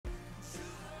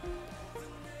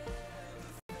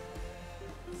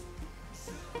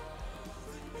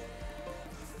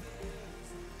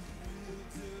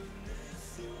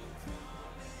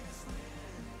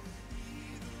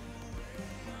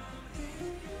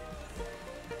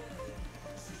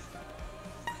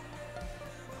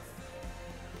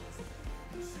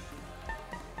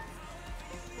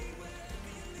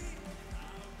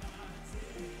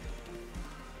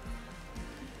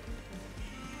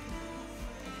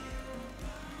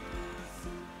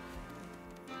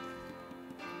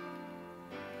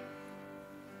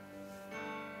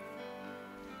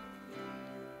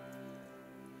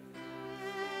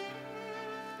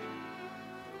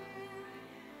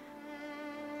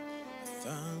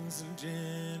thousand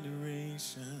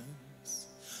generations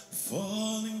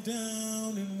falling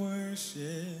down in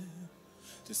worship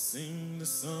to sing the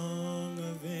song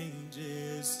of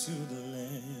ages to the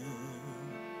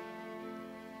Lamb.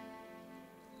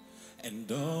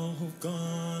 And all who've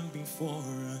gone before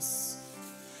us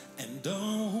and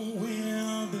all who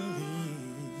will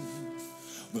believe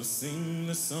will sing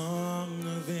the song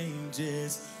of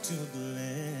ages to the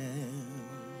Lamb.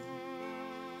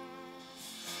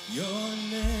 Your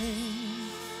name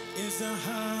is the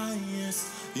highest,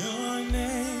 your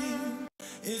name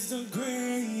is the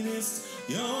greatest,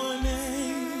 your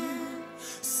name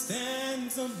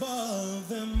stands above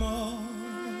them all.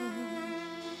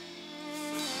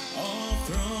 All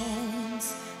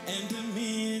thrones and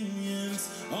dominions,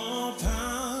 all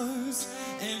powers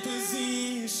and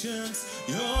positions,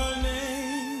 your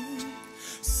name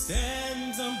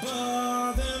stands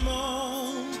above them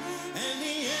all. And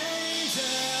the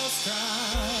angels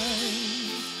cry,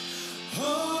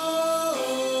 holy,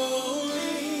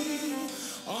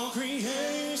 all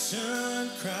creation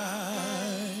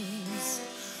cries,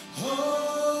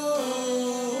 holy,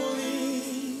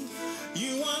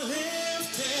 you are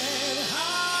lifted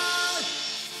high,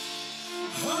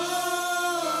 holy,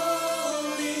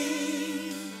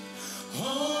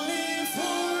 holy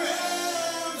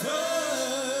forever.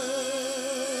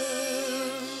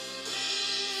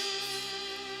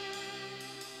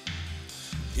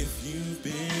 If you've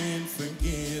been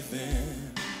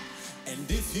forgiven and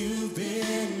if you've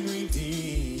been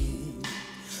redeemed,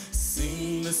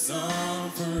 sing the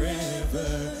song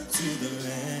forever to the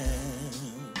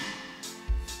Lamb.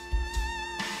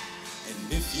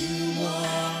 And if you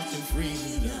walk in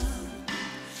freedom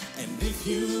and if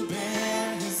you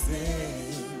bear His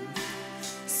name,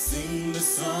 sing the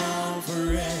song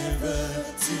forever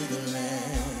to the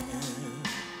Lamb.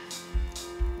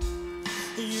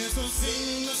 Yes, we'll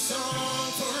sing the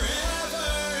song forever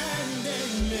and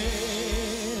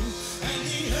amen. And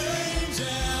the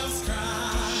angels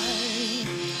cry,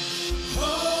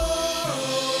 holy,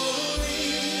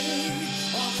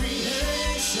 all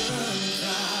creation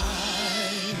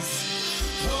cries,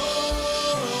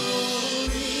 holy,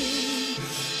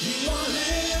 you are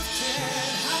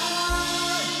lifted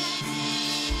high,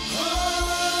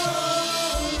 holy,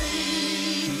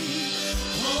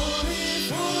 holy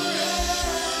forever.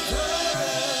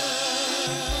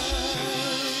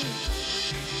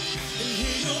 And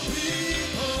hear your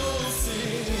people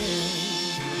sing,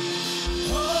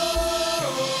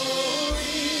 holy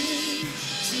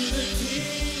to the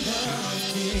King of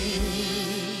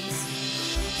Kings,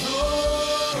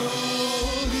 holy,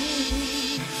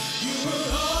 you will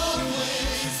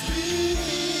always be,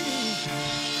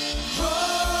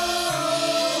 holy,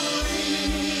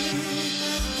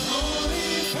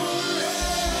 holy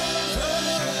forever.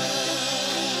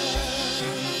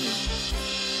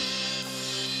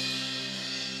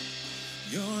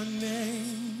 Your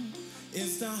name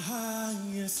is the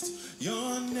highest,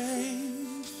 your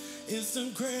name is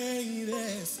the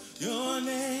greatest, your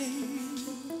name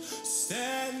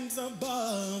stands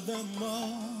above them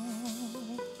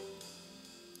all.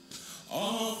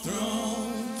 All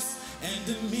thrones and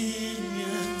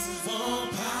dominions, all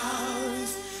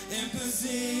powers and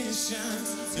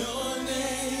positions, your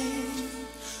name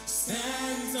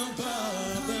stands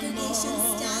above them all.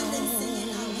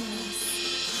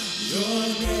 Your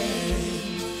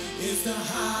name is the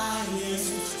highest,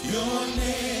 your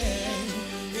name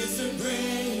is the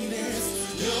greatest,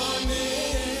 your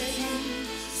name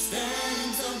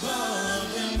stands above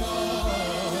them all.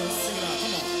 Sing it out,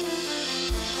 come on.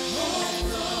 All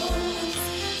thrones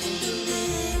and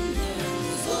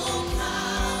dominions, all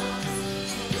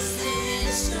powers and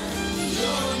positions,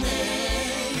 your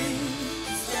name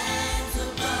stands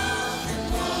above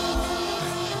them all.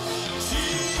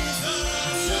 Jesus,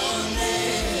 your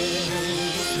name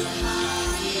is the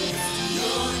highest,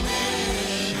 your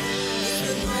name is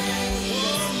the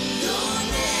greatest.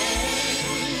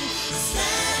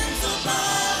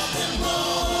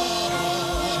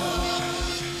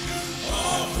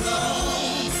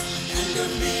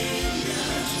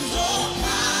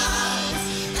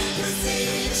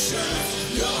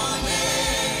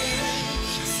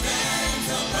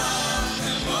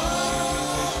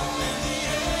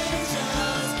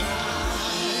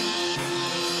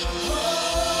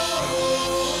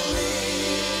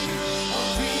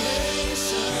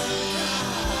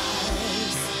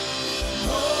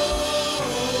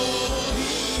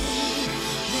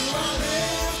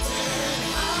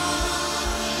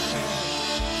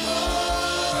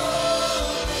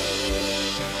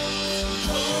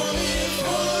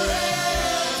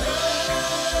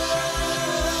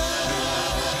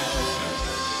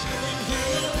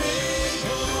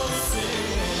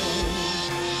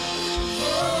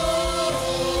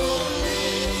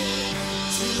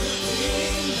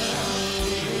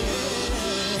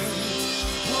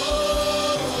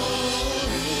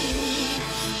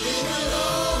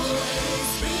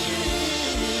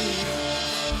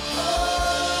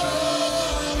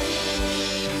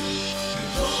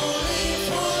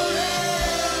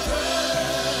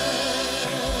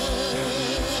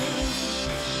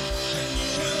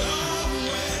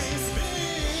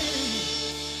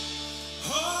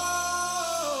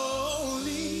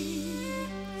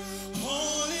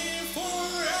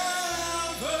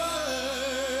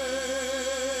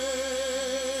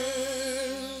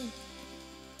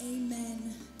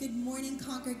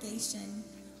 congregation.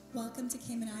 Welcome to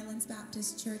Cayman Islands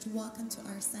Baptist Church. Welcome to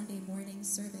our Sunday morning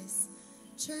service.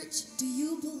 Church, do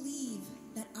you believe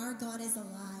that our God is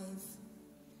alive?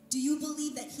 Do you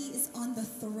believe that he is on the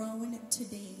throne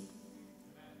today?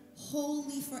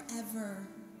 Holy forever,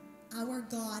 our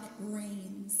God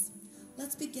reigns.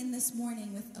 Let's begin this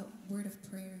morning with a word of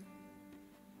prayer.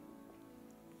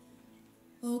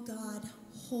 Oh God,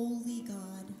 holy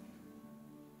God,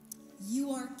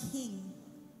 you are King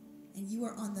and you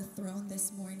are on the throne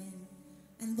this morning.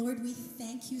 And Lord, we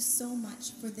thank you so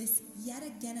much for this yet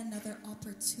again another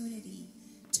opportunity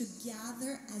to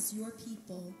gather as your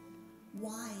people.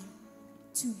 Why?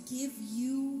 To give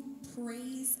you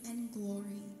praise and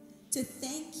glory. To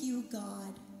thank you,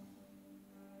 God,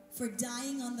 for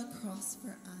dying on the cross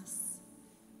for us.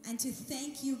 And to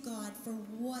thank you, God, for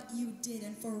what you did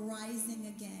and for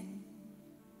rising again.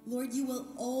 Lord, you will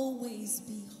always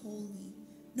be holy.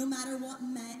 No matter what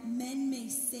men may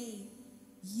say,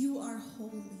 you are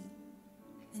holy.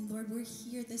 And Lord, we're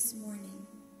here this morning.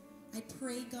 I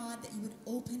pray, God, that you would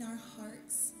open our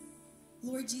hearts.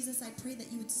 Lord Jesus, I pray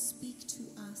that you would speak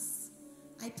to us.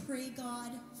 I pray,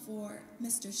 God, for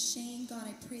Mr. Shane. God,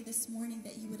 I pray this morning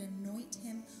that you would anoint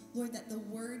him. Lord, that the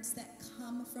words that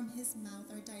come from his mouth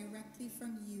are directly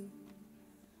from you.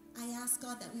 I ask,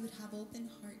 God, that we would have open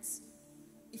hearts.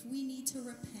 If we need to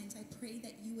repent, I pray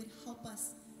that you would help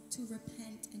us to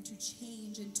repent and to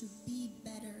change and to be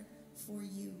better for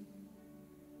you.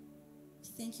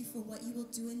 Thank you for what you will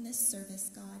do in this service,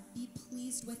 God. Be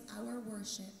pleased with our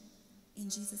worship. In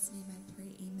Jesus' name I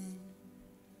pray, amen.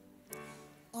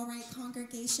 All right,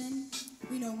 congregation,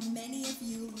 we know many of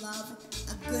you love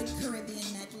a good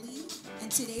Caribbean medley,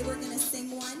 and today we're going to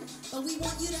sing one, but we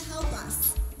want you to help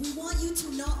us. We want you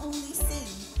to not only sing,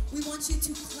 we want you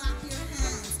to clap your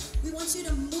hands. We want you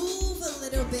to move a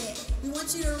little bit. We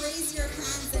want you to raise your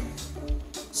hands and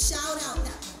shout out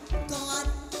that God,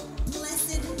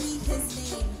 blessed be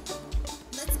his name.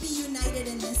 Let's be united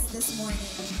in this morning.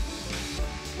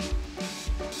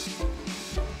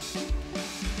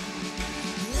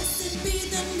 Blessed be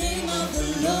the name of the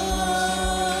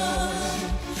Lord.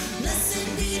 Blessed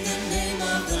be the name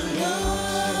of the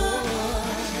Lord.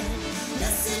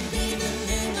 Blessed be the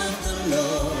name of the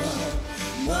Lord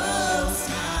Most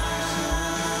High.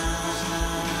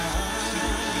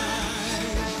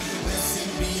 Blessed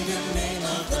be the name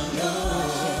of the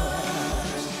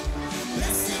Lord.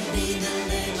 Blessed be the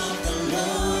name of the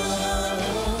Lord.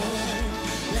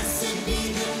 Blessed be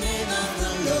the name of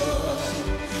the Lord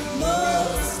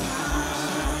Most High.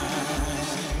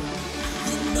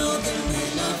 You know the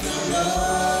name of the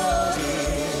Lord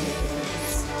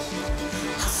is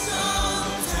a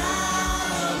strong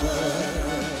tower.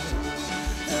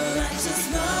 The righteous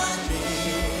run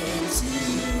into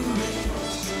it,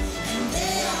 and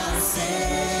they are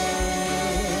saved.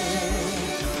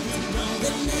 You know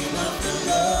the name of the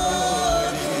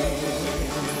Lord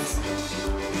is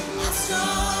a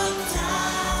strong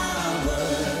tower.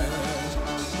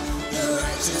 The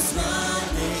righteous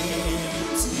run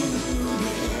into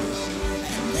it,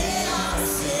 and they are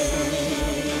saved.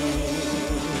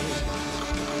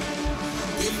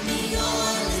 Give me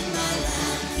oil in my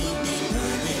lamp, keep me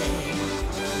burning.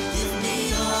 Give me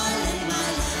oil in my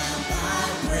lamp, I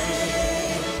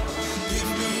pray. Give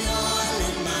me oil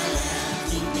in my lamp,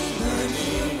 keep me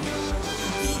burning.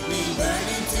 Keep me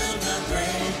burning till the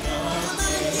break of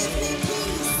day. Give me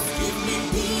peace. Give me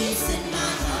peace in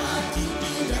my heart, keep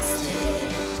me resting.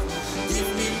 Give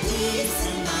me peace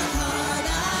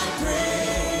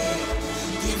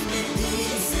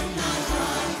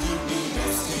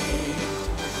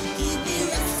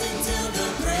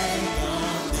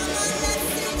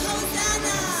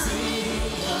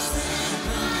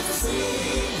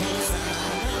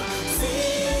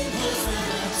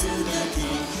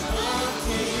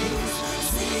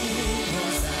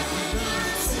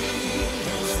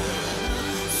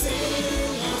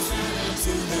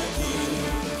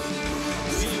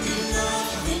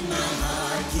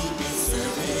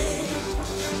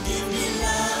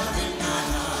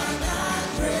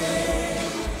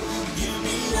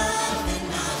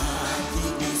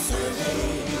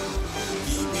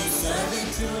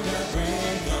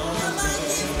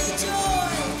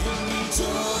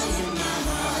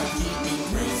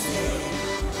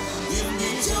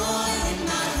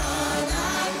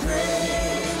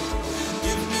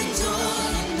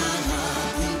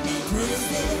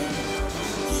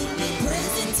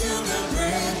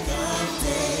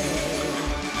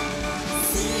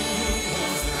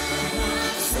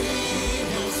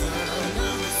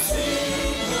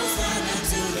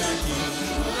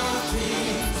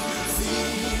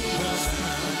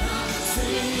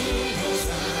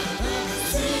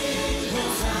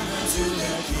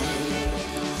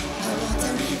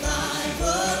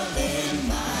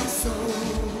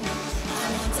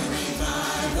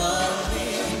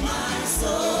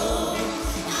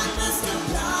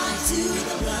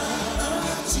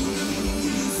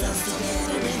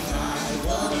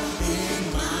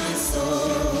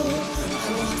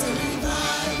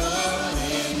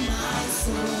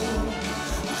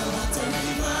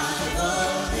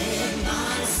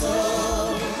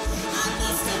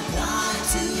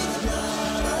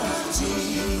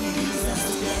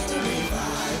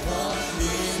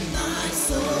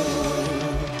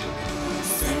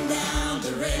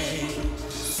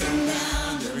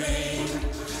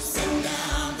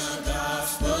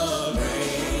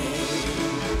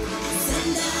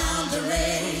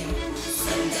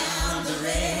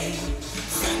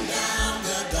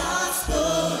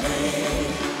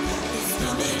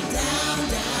coming down,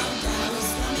 down, down,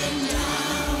 it's coming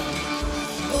down.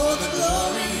 Oh, the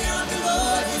glory of the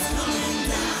Lord is coming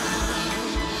down.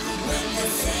 When the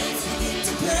saints begin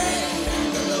to pray and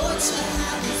the Lord shall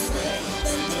have his way,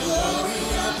 then the glory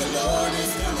of the Lord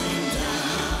is coming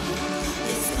down.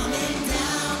 It's coming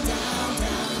down, down,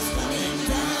 down, it's coming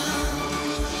down.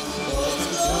 Oh, the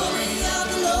glory of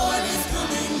the Lord is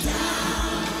coming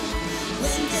down.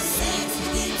 When the saints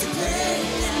begin to pray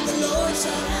and the Lord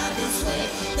shall have his way,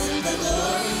 then the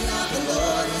glory of the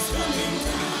Lord is coming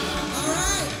down. All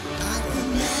right. I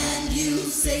command you,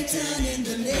 Satan, in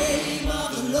the name of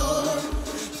the Lord,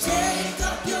 take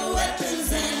up your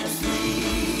weapons and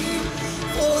flee.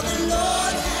 For the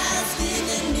Lord has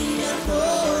given me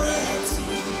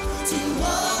authority to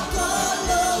walk all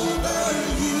over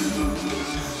you.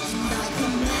 And I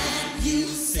command you,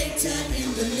 Satan, in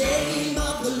the name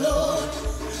of the Lord,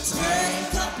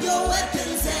 take up your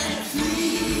weapons and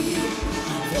flee.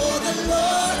 For the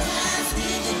Lord has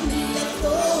given me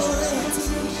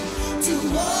authority to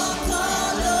walk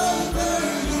all over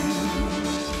you.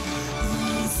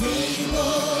 He's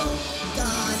able,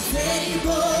 God's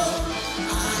able.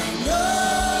 I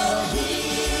know He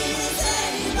is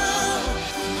able.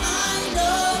 I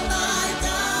know my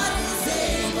God is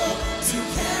able to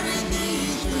carry me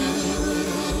through.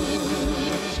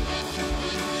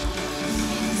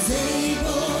 He's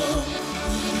able,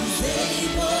 He's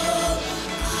able.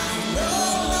 I know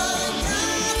my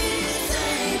God is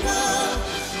able.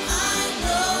 I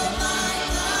know my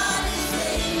God is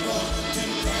able to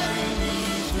carry me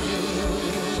through.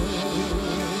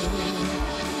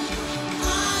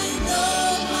 I know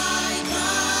my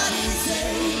God is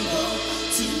able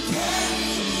to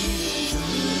carry me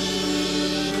through.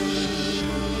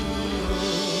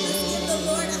 Let's give the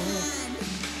Lord a hand.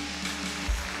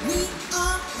 We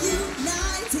are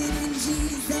united in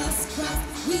Jesus Christ.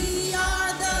 We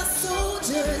are the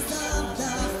soldiers of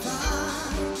the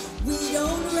fight. We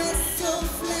don't wrestle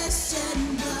flesh and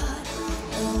blood,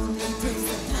 only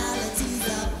principalities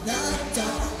of the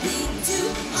dark. We do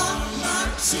our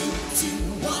marching to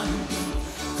one beat,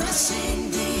 crushing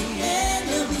the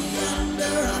enemy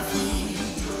under our feet.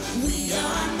 We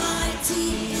are mighty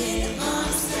in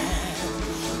our stand.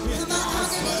 Come on,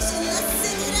 congregation, let's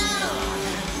sing it out.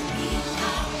 We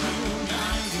are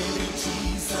united in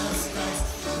Jesus Christ.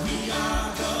 We are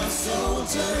the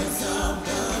soldiers of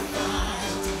the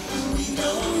fight. We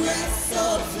don't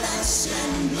wrestle flesh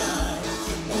and blood,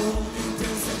 only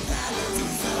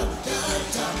principalities of the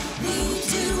dark. We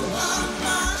do our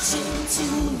marching to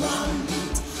one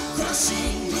beat,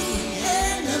 crushing the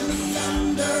enemy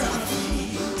under our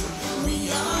feet. We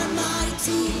are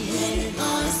mighty in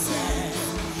our stand,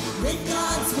 with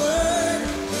God's word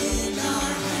in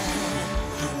our hand.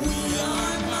 We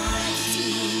are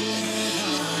mighty in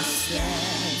our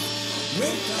stand,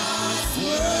 with God's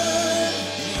word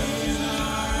in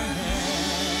our hand.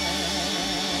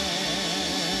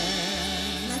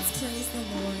 Let's praise the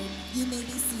Lord. You may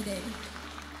be seated.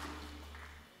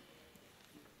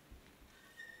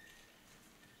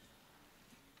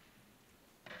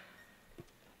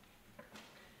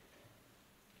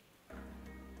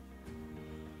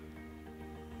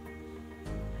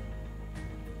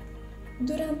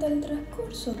 Durante el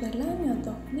transcurso del año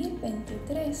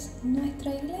 2023,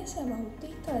 nuestra Iglesia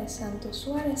Bautista de Santo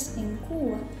Suárez en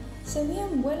Cuba se vio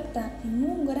envuelta en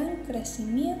un gran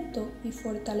crecimiento y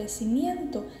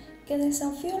fortalecimiento que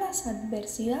desafió las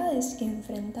adversidades que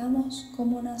enfrentamos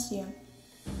como nación.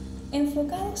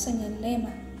 Enfocados en el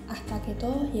lema "Hasta que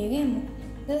todos lleguemos",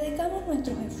 dedicamos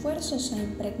nuestros esfuerzos a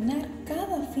impregnar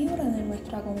cada fibra de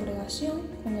nuestra congregación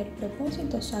con el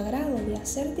propósito sagrado de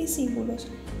hacer discípulos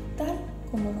tal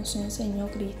como nos enseñó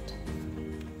Cristo.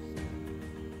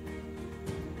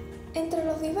 Entre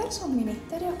los diversos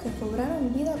ministerios que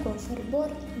cobraron vida con fervor,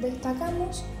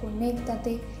 destacamos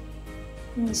Conéctate,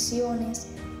 Misiones,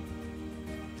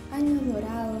 Años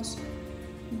Dorados,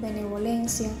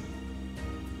 Benevolencia,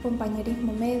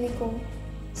 Compañerismo Médico,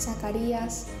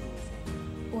 Zacarías,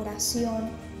 Oración,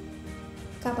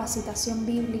 Capacitación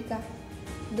Bíblica,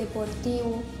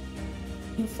 Deportivo,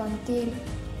 Infantil,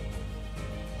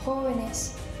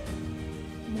 Jóvenes,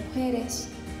 Mujeres,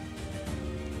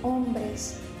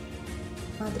 Hombres,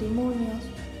 Matrimonios,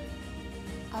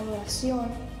 Adoración,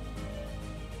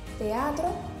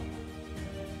 Teatro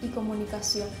y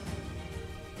Comunicación.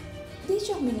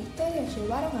 Dichos ministerios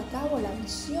llevaron a cabo la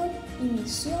visión y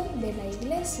misión de la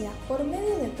Iglesia por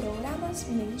medio de programas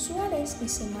mensuales y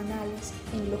semanales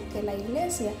en los que la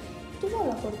Iglesia tuvo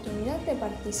la oportunidad de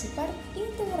participar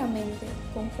íntegramente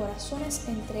con corazones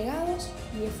entregados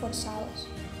y esforzados.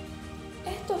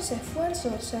 Estos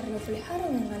esfuerzos se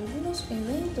reflejaron en algunos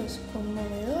proyectos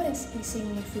conmovedores y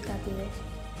significativos,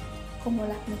 como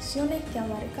las misiones que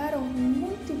abarcaron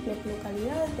múltiples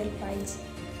localidades del país,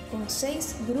 con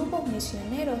 6 grupos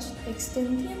misioneros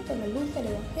extendiendo la luz del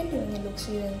Evangelio en el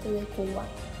occidente de Cuba.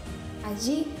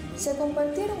 Allí se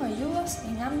compartieron ayudas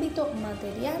en ámbito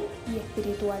material y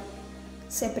espiritual.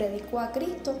 Se predicó a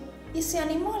Cristo y se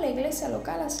animó a la iglesia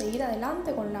local a seguir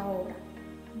adelante con la obra.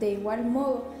 De igual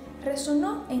modo,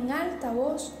 resonó en alta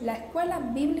voz la escuela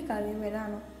bíblica de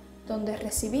verano, donde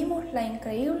recibimos la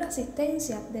increíble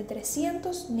asistencia de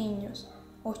 300 niños,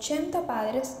 80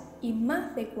 padres y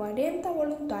más de 40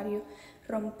 voluntarios,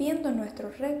 rompiendo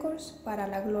nuestros récords para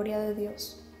la gloria de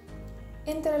Dios.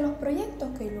 Entre los proyectos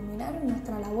que iluminaron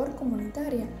nuestra labor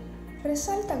comunitaria,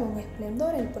 resalta con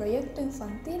esplendor el proyecto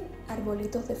infantil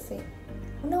Arbolitos de Fe,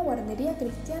 una guardería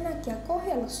cristiana que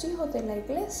acoge a los hijos de la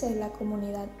iglesia y la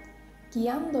comunidad,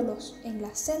 guiándolos en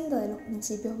la senda de los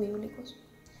principios bíblicos.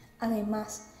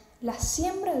 Además, la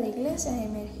siembra de iglesias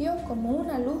emergió como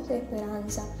una luz de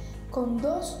esperanza, con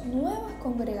 2 nuevas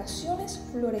congregaciones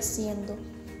floreciendo,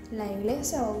 la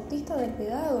Iglesia Bautista del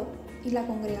Vedado y la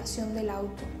Congregación del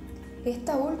Auto.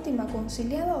 Esta última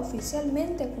conciliada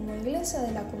oficialmente como Iglesia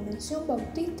de la Convención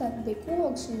Bautista de Cuba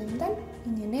Occidental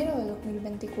en enero de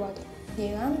 2024,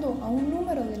 llegando a un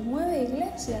número de 9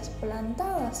 iglesias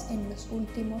plantadas en los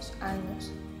últimos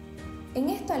años. En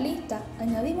esta lista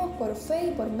añadimos por fe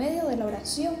y por medio de la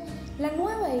oración la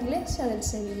nueva iglesia del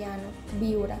sevillano,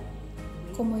 Viura.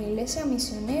 Como iglesia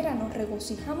misionera nos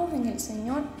regocijamos en el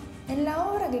Señor en la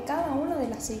obra que cada una de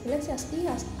las iglesias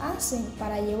hijas hacen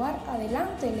para llevar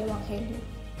adelante el Evangelio.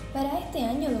 Para este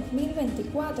año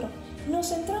 2024 nos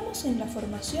centramos en la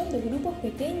formación de grupos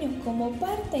pequeños como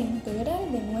parte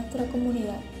integral de nuestra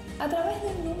comunidad. A través de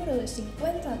un número de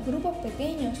 50 grupos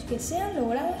pequeños que se han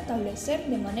logrado establecer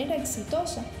de manera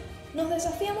exitosa, nos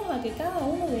desafiamos a que cada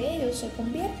uno de ellos se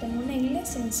convierta en una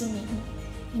iglesia en sí mismo,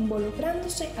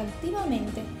 involucrándose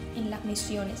activamente en las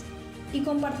misiones y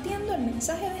compartiendo el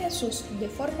mensaje de Jesús de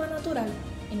forma natural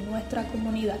en nuestra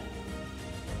comunidad.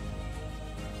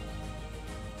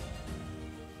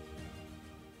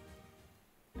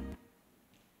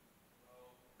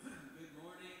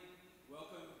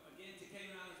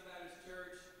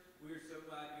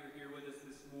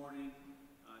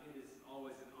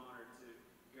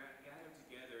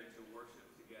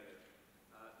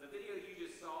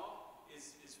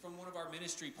 From one of our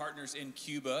ministry partners in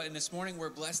Cuba, and this morning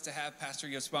we're blessed to have Pastor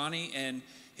Yosvani and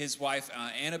his wife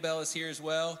Annabelle is here as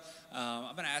well.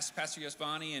 I'm going to ask Pastor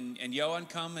Yosvani and Johan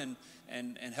come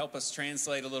and help us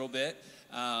translate a little bit.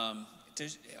 To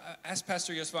ask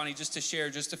Pastor Yosvani just to share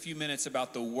just a few minutes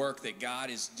about the work that God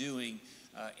is doing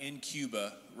in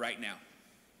Cuba right now.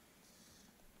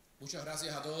 Muchas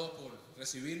gracias a todos por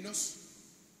recibirnos.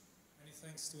 Many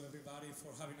thanks to everybody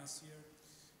for having us here.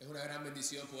 Es una gran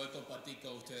bendición poder compartir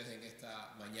con ustedes en esta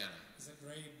mañana. It's a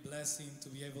great blessing to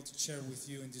be able to share with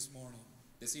you in this morning.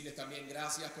 Decirles también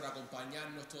gracias por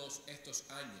acompañarnos todos estos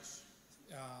años.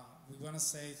 We want to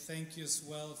say thank you as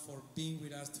well for being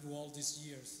with us through all these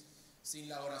years. Sin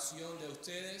la oración de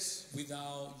ustedes,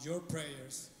 Without your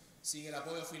prayers, sin el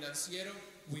apoyo financiero,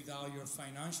 without your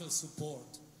financial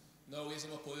support, no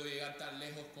hubiésemos podido llegar tan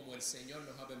lejos como el Señor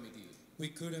nos ha permitido. we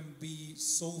couldn't be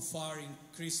so far in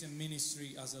Christian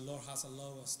ministry as the Lord has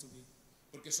allowed us to be.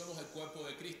 Porque somos el cuerpo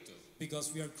de Cristo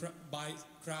Because we are by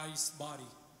Christ's body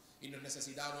y nos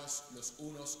necesitamos los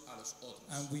unos a los otros.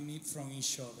 and we need from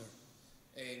each other.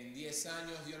 En 10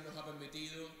 años Dios nos ha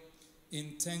permitido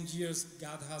In 10 years,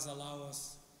 God has allowed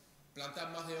us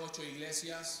plantar más de 8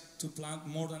 iglesias, to plant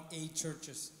more than 8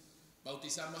 churches,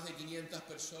 bautizar más de 500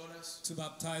 personas to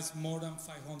baptize more than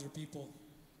 500 people,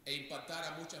 e impactar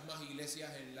a muchas más iglesias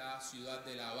en la ciudad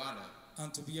de La Habana.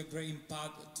 and to be a great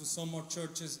impact to some more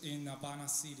churches in Havana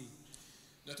City.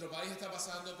 Nuestro país está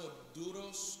pasando por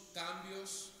duros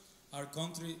cambios Our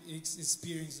country is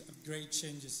experiencing great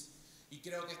changes, y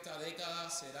creo que esta década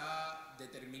será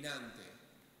determinante.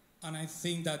 and I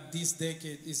think that this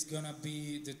decade is going to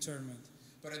be determined.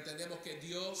 Pero entendemos que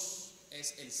Dios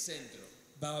es el centro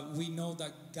But we know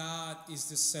that God is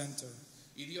the center,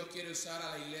 y Dios quiere usar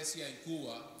a la iglesia en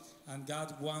Cuba and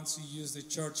God wants to use the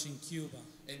church in Cuba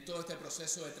en todo este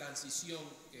proceso de transición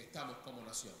que estamos como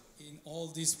nación. in all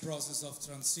this process of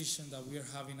transition that we are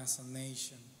having as a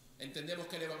nation. Entendemos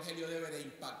que el Evangelio debe de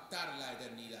impactar la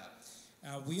eternidad.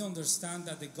 We understand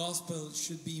that the gospel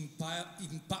should be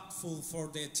impactful for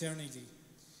the eternity.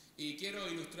 Y quiero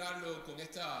ilustrarlo con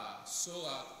esta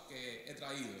soga que he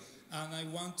traído. And I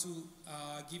want to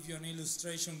give you an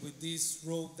illustration with this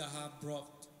rope that I have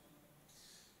brought,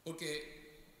 Porque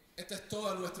esta es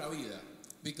toda nuestra vida.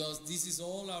 because this is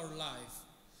all our life.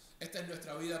 Esta es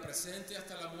nuestra vida presente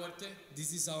hasta la muerte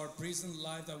This is our present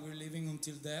life that we're living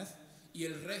until death, y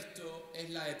el resto es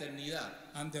la eternidad.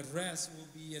 and the rest will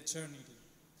be eternity.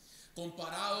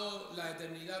 Comparado la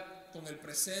eternidad con el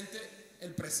presente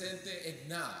es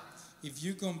nada. If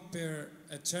you compare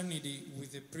eternity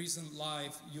with the present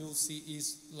life, you'll see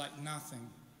it's like nothing.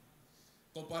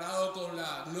 Comparado con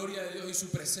la gloria de Dios y su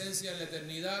presencia en la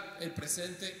eternidad, el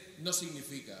presente no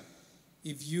significa.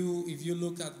 If you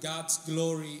look at God's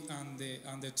glory and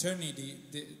the eternity,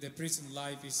 the present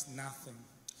life is nothing.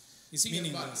 It's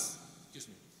meaningless.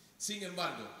 Sin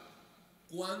embargo,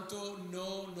 ¿cuánto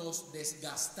no nos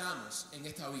desgastamos en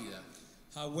esta vida?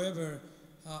 However,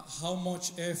 how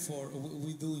much effort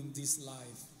we do in this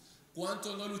life?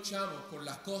 ¿Cuánto no luchamos por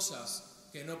las cosas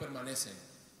que no permanecen?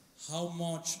 How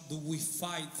much do we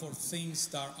fight for things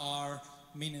that are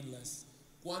meaningless?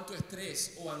 ¿Cuánto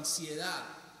estrés o ansiedad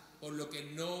por lo que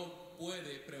no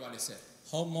puede prevalecer?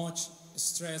 How much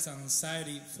stress and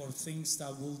anxiety for things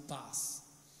that will pass?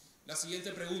 La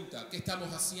siguiente pregunta, ¿qué estamos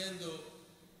haciendo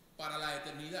para la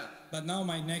eternidad? But now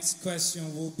my next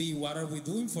question will be, what are we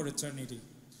doing for eternity?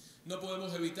 No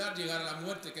podemos evitar llegar a la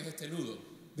muerte, que es este nudo,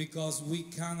 Because we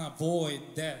can't avoid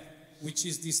death, which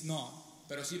is this knot.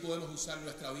 pero sí podemos usar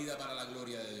nuestra vida para la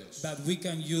gloria de Dios. But we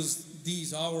can use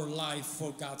this, our life,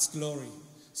 for God's glory.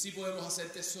 Sí podemos hacer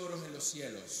tesoros en los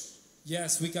cielos.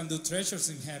 Yes, we can do treasures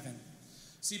in heaven.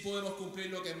 Sí podemos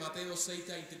cumplir lo que Mateo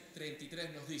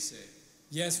 6:33 nos dice.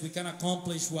 Yes, we can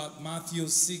accomplish what Matthew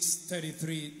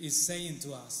 6:33 is saying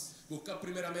to us. Buscad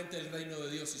primeramente el reino de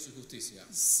Dios y su justicia.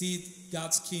 Seek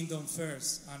God's kingdom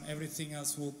first, and everything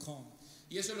else will come.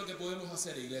 Y eso es lo que podemos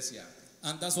hacer, iglesia.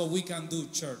 And that's what we can do,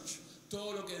 church.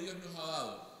 Todo lo que Dios nos ha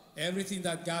dado Everything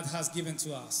that God has given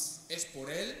to us es por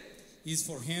Él is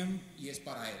for Him y es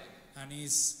para Él. and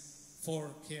is for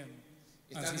Him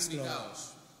as Están His glory. invitados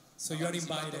So a you are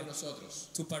participar invited con nosotros.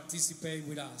 to participate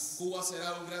with us. Cuba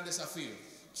será un gran desafío,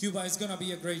 Cuba is going to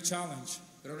be a great challenge,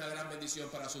 pero una gran bendición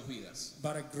para sus vidas.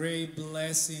 but a great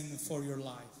blessing for your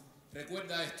life.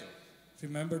 Recuerda esto,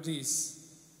 Remember this.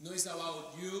 no es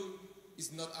about you,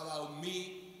 it's not about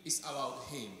me, it's about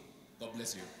Him. God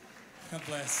bless you. God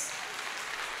bless.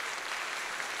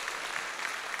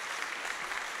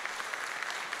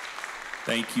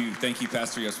 Thank you,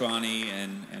 Pastor Yosvani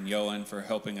and Yohan for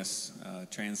helping us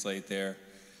translate there.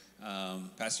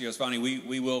 Pastor Yosvani,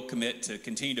 we will commit to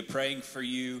continue to praying for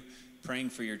you, praying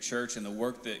for your church and the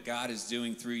work that God is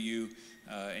doing through you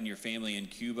and your family in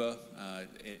Cuba.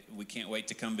 We can't wait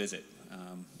to come visit.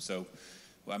 So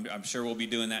I'm sure we'll be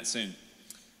doing that soon.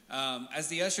 As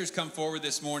the ushers come forward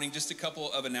this morning, just a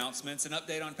couple of announcements. An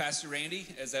update on Pastor Randy,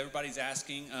 as everybody's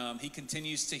asking. He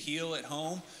continues to heal at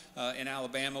home in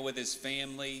Alabama with his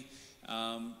family.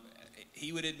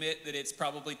 He would admit that it's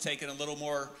probably taken a little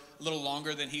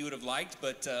longer than he would have liked,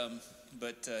 but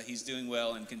he's doing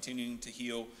well and continuing to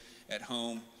heal at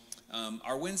home.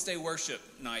 Our Wednesday worship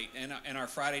night and our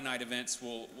Friday night events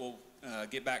will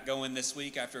get back going this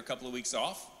week after a couple of weeks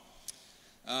off.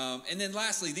 And then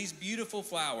lastly, these beautiful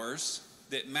flowers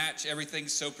that match everything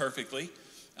so perfectly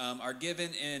are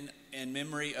given in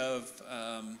memory of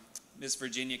Miss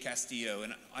Virginia Castillo.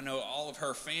 And I know all of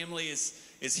her family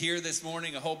is here this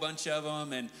morning, a whole bunch of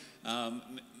them. And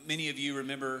many of you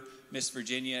remember Miss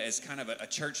Virginia as kind of a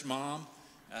church mom.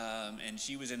 And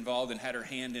she was involved and had her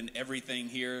hand in everything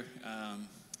here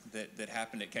that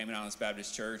happened at Cayman Islands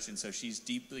Baptist Church. And so she's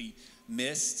deeply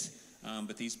missed.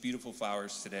 But these beautiful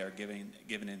flowers today are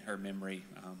given in her memory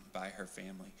by her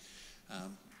family.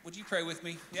 Would you pray with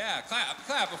me? Yeah,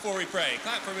 clap before we pray.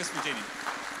 Clap for Miss Virginia.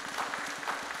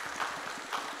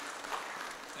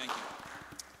 Thank you.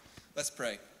 Let's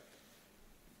pray.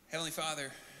 Heavenly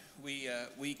Father,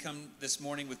 we come this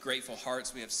morning with grateful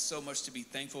hearts. We have so much to be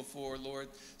thankful for, Lord,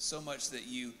 so much that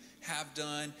you have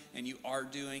done and you are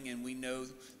doing, and we know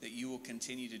that you will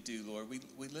continue to do, Lord.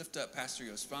 We lift up Pastor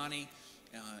Yosvani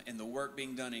and the work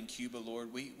being done in Cuba,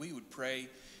 Lord. We would pray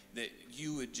that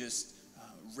you would just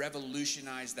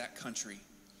revolutionize that country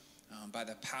by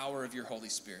the power of your Holy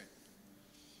Spirit.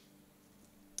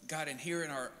 God, and here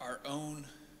in our own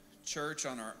church,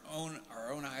 on our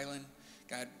own island,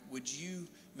 God, would you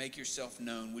make yourself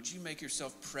known? Would you make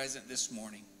yourself present this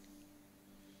morning?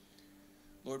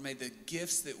 Lord, may the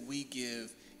gifts that we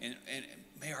give and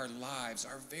may our lives,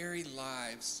 our very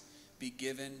lives, be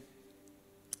given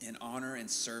in honor and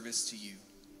service to you.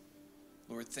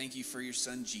 Lord, thank you for your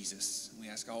son, Jesus. We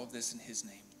ask all of this in his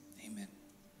name. Amen.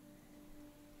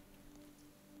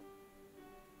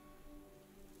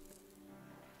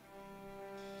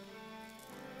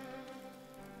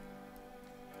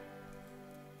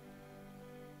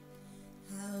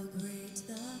 How great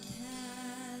the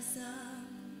chasm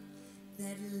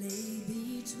that lay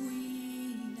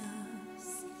between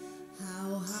us.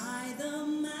 How high the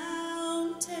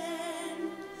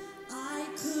mountain I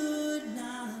could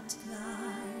not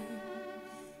climb.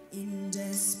 In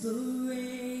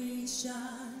desperation,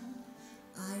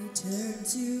 I turned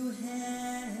to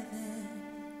heaven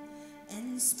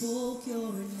and spoke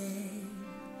your name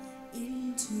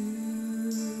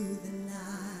into the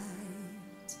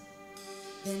night.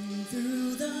 Then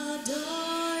through the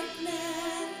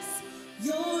darkness,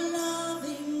 your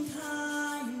loving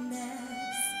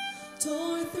kindness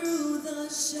tore through the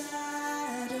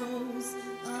shadows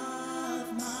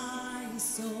of my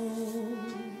soul.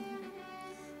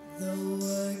 The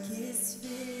work is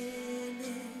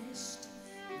finished,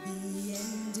 the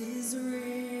end is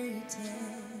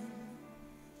written.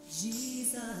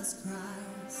 Jesus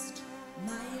Christ,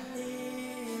 my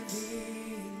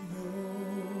living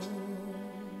hope.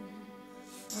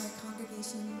 All right,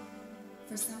 congregation,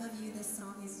 for some of you, this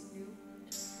song is new.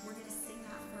 We're going to sing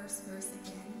that first verse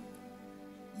again.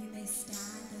 You may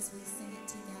stand as we sing it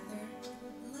together.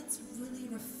 Let's really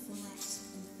reflect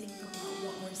and think about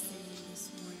what we're singing this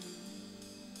morning.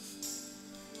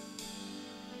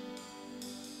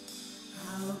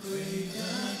 How great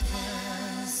the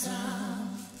chasm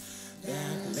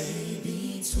that lay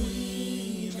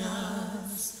between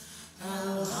us.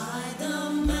 How high the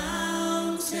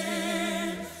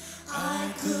mountain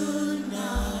I could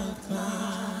not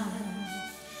climb.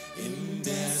 In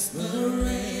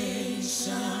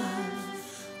desperation,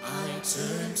 I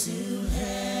turned to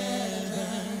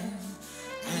heaven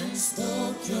and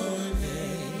spoke your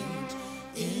name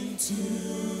into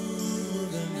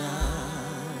the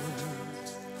night.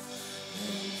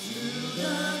 And through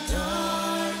the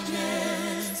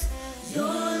darkness,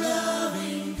 your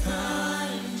loving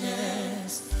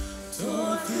kindness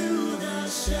tore through the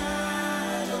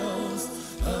shadows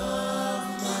of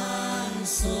my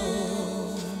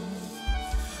soul.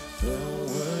 The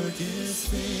work is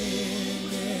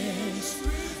finished,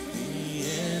 the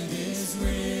end is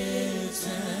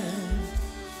written.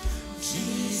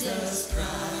 Jesus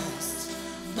Christ,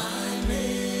 my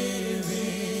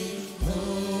living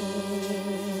hope.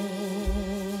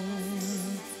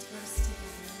 Verse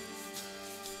together.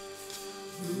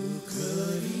 Who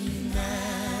could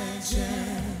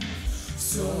imagine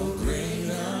so great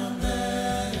a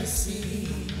mercy?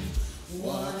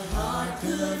 What heart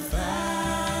could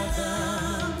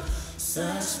fathom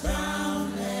such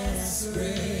boundless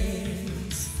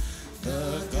grace?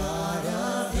 The God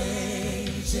of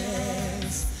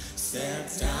ages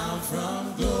stepped down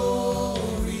from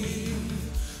glory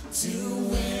to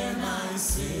wear my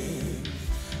sin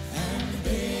and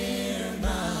bear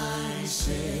my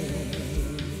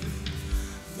shame.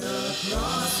 The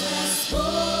cross has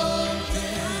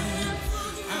spoken,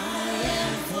 I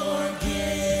am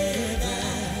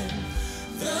forgiven.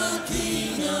 The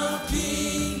King of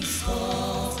Kings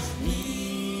calls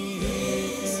me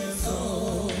his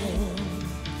own.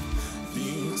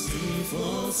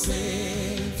 Beautiful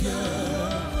Savior,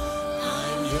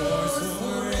 I'm yours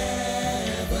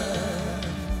forever.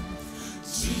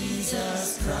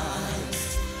 Jesus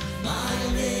Christ, my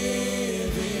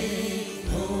living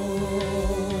hope.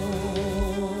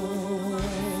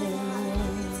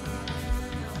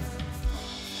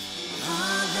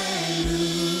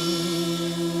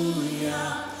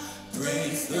 Hallelujah,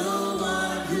 praise the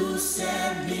one who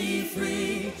set me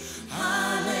free.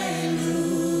 Hallelujah,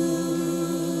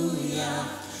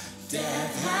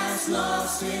 death has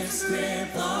lost its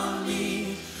grip on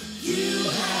me. You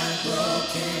have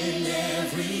broken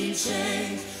every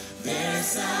chain. There's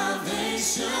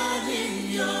salvation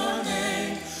in your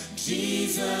name.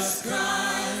 Jesus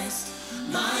Christ,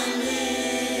 my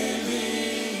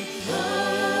living hope.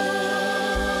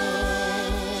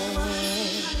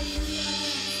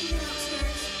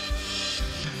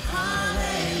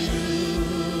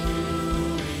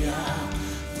 Hallelujah,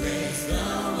 praise the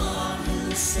one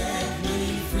who set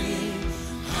me free.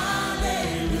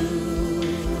 Hallelujah,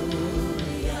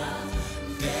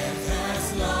 death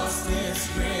has lost its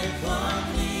grip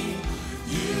on me.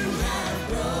 You have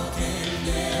broken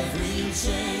every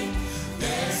chain.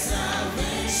 There's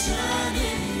salvation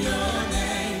in your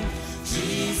name.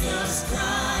 Jesus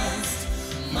Christ,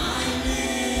 my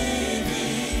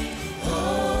living hope.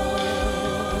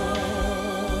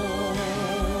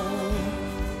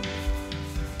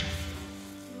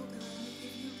 Oh God, we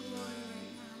give you glory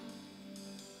right now.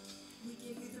 We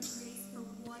give you the praise for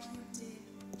what you did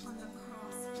on the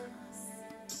cross for us.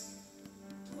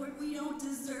 Lord, we don't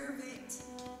deserve it.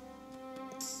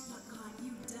 But God,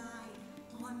 you died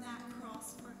on that cross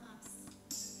for us.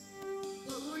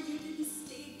 But Lord, you didn't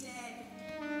stay dead.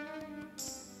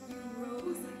 You rose.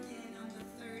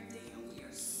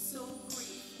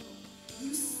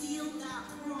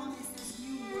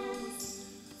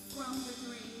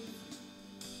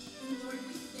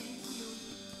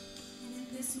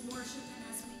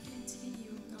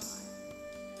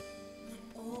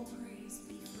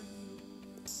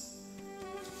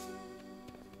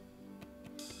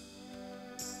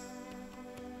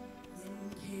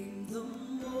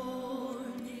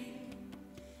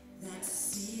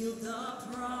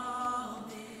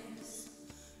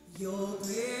 Your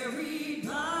very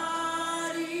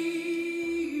body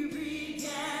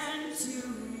began to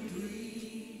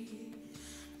breathe.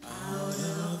 Out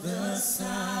of the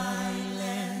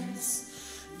silence,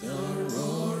 the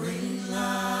roaring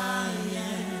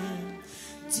lion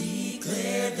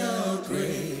declared the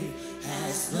grave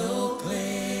has no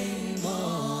claim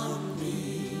on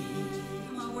me.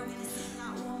 Come on, we're going to sing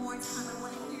that one more time. I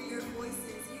want to hear your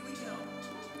voices. Here we go.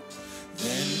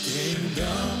 Then came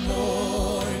the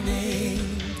morning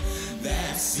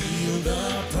that sealed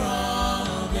the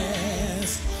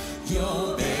promise.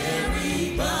 Your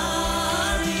very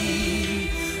body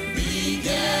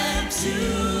began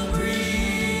to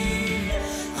breathe.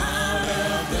 Out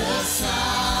of the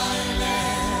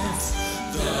silence,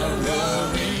 the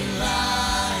roaring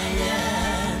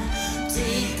lion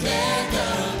declared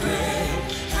the grave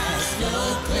has no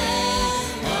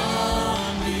claim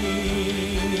on me.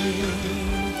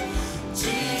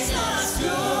 Jesus,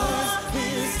 yours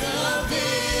is the victory.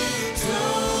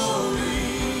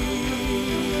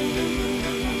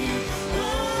 Oh,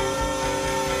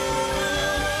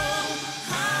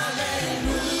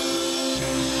 hallelujah.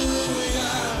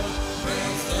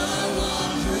 Praise the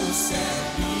one who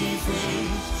set me free.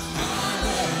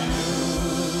 Hallelujah.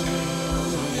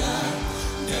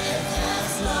 Death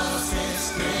has lost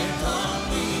its grip on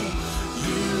me.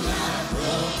 You have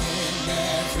broken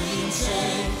every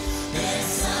chain. There's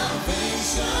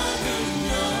salvation in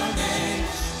your name,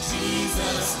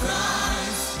 Jesus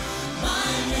Christ, my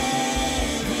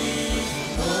living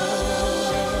hope.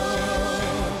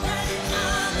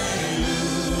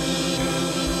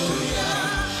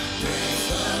 Hallelujah. Praise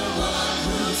the one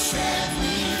who set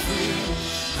me free.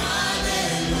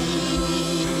 Hallelujah.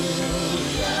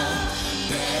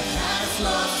 Death has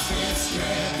lost its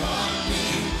grip on me.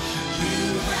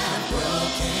 You have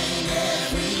broken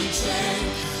every chain.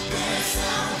 There's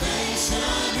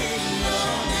salvation in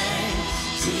your name,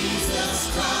 Jesus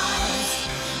Christ,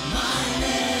 my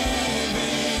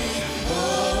living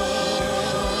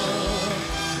hope.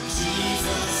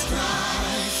 Jesus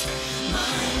Christ,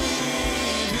 my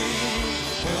living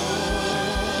hope.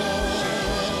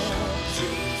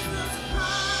 Jesus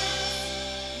Christ,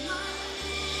 my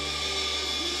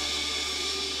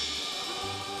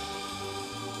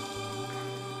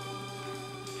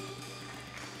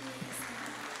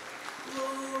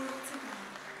Glory to God.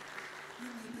 You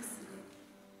may be seated.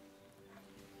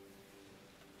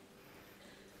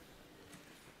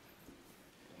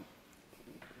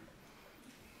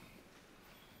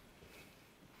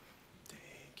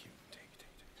 Thank you.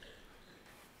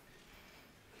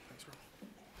 Thanks, bro.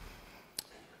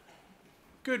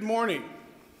 Good morning.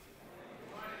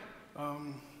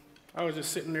 I was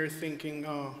just sitting there thinking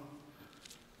how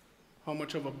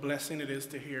much of a blessing it is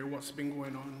to hear what's been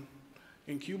going on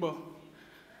in Cuba.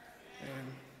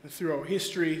 And throughout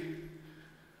history,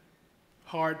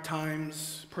 hard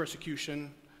times,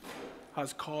 persecution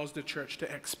has caused the church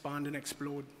to expand and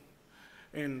explode,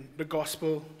 and the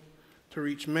gospel to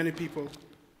reach many people.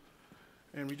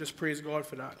 And we just praise God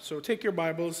for that. So take your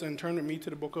Bibles and turn with me to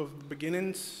the book of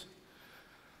beginnings,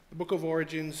 the book of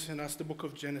origins, and that's the book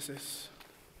of Genesis.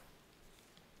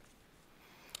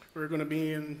 We're going to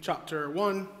be in chapter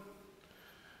 1,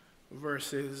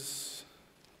 verses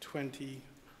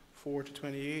 24 to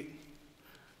 28,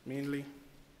 mainly.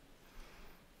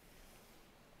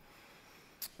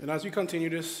 And as we continue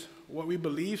this What We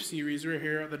Believe series, we're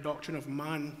here at the Doctrine of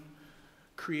Man,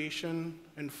 creation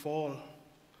and fall.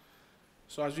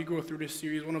 So as we go through this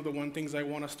series, one of the things I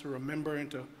want us to remember and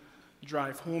to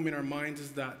drive home in our minds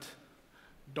is that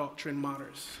doctrine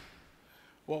matters.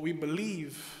 What we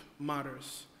believe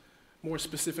matters. More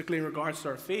specifically in regards to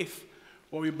our faith,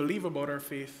 what we believe about our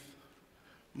faith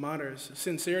matters.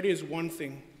 Sincerity is one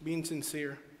thing, being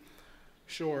sincere,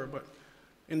 sure, but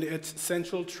in the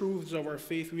essential truths of our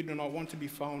faith, we do not want to be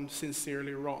found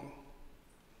sincerely wrong.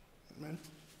 Amen?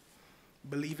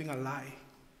 Believing a lie.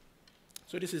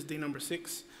 So this is day number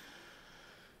 6,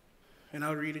 and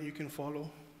I'll read and you can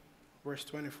follow. Verse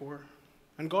 24.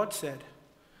 And God said,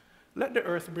 "Let the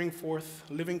earth bring forth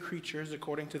living creatures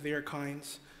according to their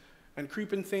kinds, and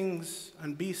creeping things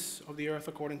and beasts of the earth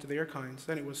according to their kinds."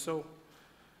 Then it was so.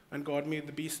 And God made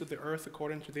the beasts of the earth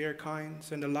according to their kinds,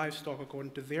 and the livestock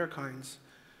according to their kinds,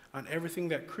 and everything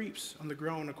that creeps on the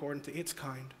ground according to its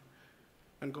kind.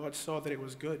 And God saw that it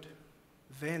was good.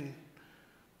 Then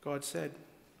God said,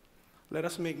 "Let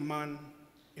us make man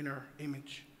in our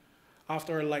image,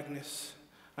 after our likeness,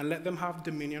 and let them have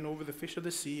dominion over the fish of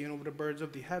the sea, and over the birds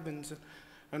of the heavens,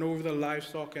 and over the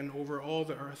livestock, and over all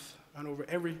the earth, and over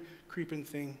every creeping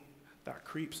thing that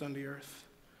creeps on the earth."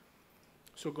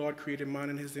 So God created man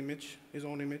in his image, his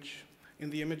own image. In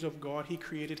the image of God, he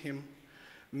created him.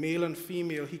 Male and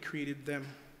female, he created them.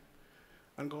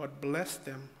 And God blessed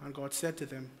them, and God said to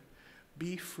them,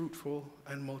 be fruitful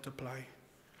and multiply,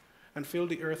 and fill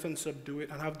the earth and subdue it,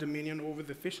 and have dominion over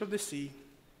the fish of the sea,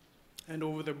 and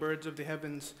over the birds of the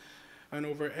heavens, and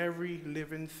over every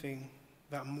living thing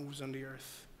that moves on the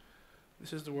earth.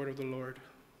 This is the word of the Lord.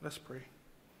 Let's pray.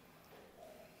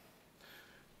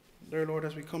 Dear Lord,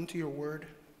 as we come to your word,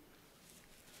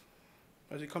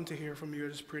 as we come to hear from you, I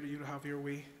just pray that you'd have your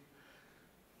way.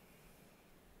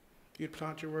 You'd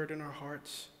plant your word in our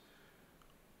hearts,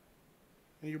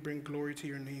 and you bring glory to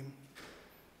your name.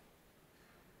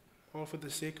 All for the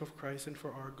sake of Christ and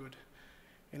for our good.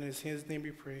 And in his name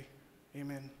we pray.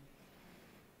 Amen.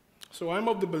 So I'm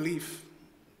of the belief,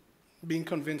 being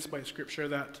convinced by Scripture,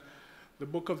 that the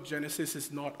book of Genesis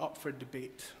is not up for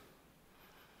debate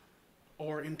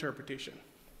or interpretation.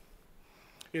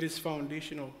 It is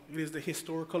foundational. It is the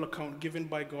historical account given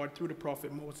by God through the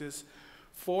prophet Moses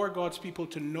for God's people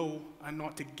to know and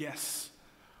not to guess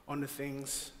on the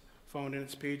things found in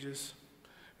its pages.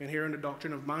 And here in the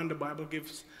Doctrine of Man, the Bible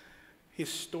gives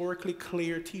historically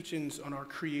clear teachings on our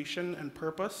creation and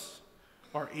purpose,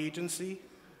 our agency,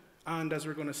 and as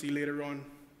we're going to see later on,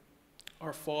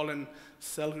 our fallen,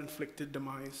 self-inflicted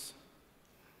demise.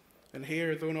 And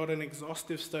here, though not an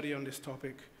exhaustive study on this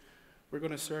topic, we're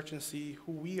going to search and see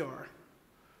who we are,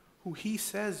 who he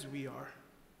says we are.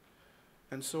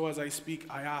 And so as I speak,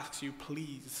 I ask you,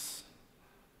 please,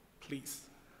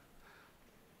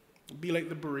 be like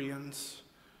the Bereans,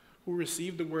 who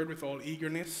received the word with all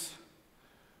eagerness,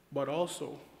 but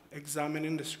also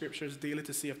examining the scriptures daily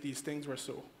to see if these things were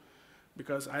so.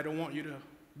 Because I don't want you to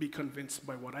be convinced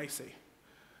by what I say.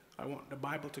 I want the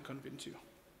Bible to convince you.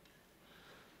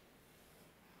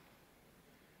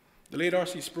 The late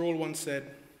R.C. Sproul once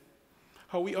said,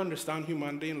 how we understand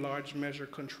humanity in large measure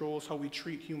controls how we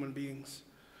treat human beings,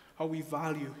 how we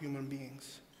value human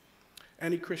beings.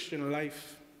 Any Christian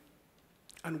life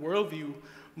and worldview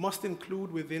must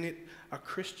include within it a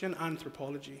Christian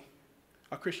anthropology,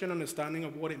 a Christian understanding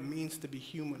of what it means to be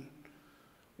human,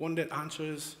 one that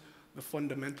answers the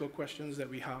fundamental questions that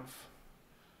we have.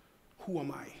 Who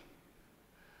am I?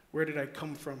 Where did I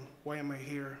come from? Why am I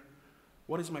here?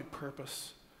 What is my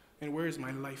purpose? And where is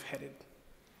my life headed?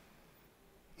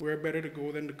 Where better to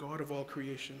go than the God of all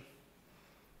creation?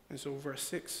 And so verse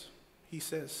 6, he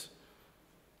says,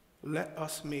 let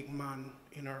us make man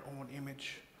in our own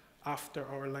image, after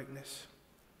our likeness.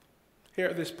 Here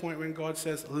at this point, when God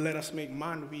says, let us make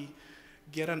man, we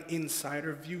get an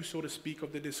insider view, so to speak,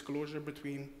 of the disclosure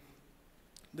between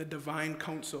the divine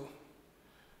counsel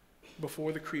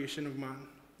before the creation of man.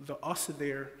 The us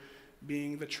there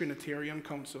being the Trinitarian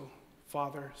counsel,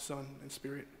 Father, Son, and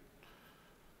Spirit.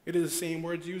 It is the same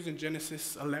words used in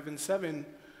Genesis 11:7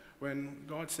 when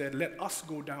God said, let us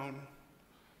go down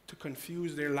to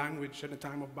confuse their language at the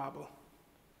time of Babel.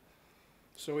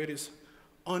 So it is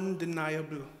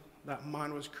undeniable that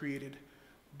man was created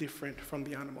different from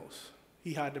the animals.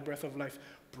 He had the breath of life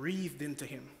breathed into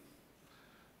him.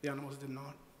 The animals did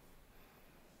not.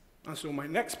 And so my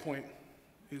next point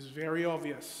is very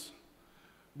obvious,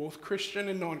 both Christian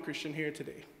and non-Christian here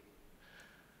today.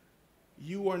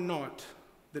 You are not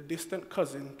the distant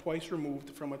cousin twice removed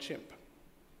from a chimp.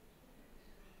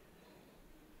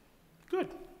 Good.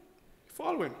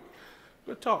 Following.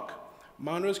 Good talk.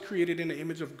 Man was created in the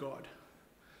image of God.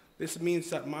 This means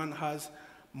that man has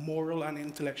moral and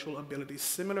intellectual abilities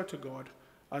similar to God,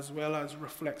 as well as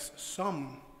reflects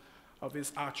some of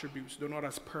his attributes, though not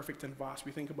as perfect and vast.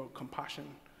 We think about compassion.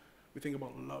 We think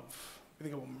about love. We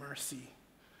think about mercy.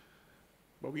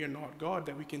 But we are not God,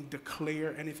 that we can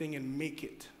declare anything and make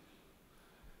it.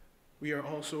 We are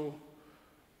also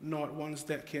not ones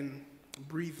that can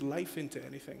breathe life into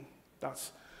anything.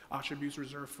 That's attributes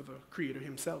reserved for the Creator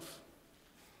himself.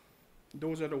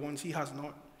 Those are the ones he has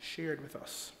not shared with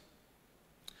us.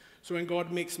 So when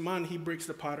God makes man, he breaks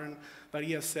the pattern that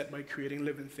he has set by creating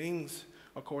living things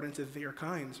according to their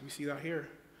kinds. We see that here.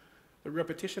 The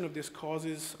repetition of this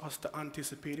causes us to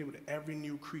anticipate it with every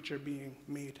new creature being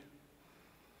made.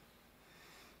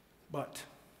 But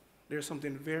there's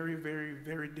something very, very,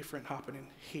 very different happening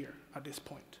here at this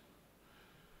point.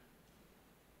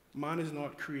 Man is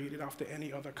not created after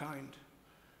any other kind.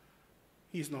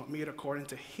 He's not made according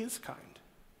to his kind.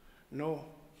 No.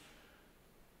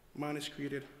 Man is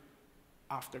created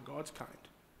after God's kind,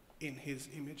 in his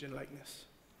image and likeness.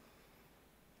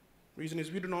 Reason is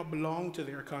we do not belong to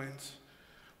their kinds,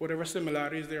 whatever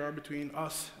similarities there are between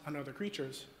us and other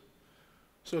creatures.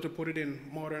 So to put it in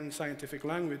modern scientific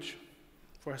language,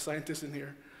 for a scientist in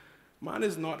here, man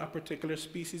is not a particular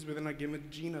species within a given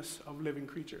genus of living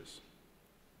creatures.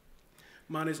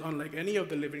 Man is unlike any of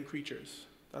the living creatures.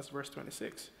 That's verse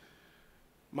 26.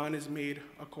 Man is made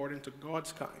according to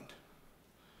God's kind,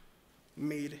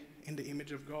 made in the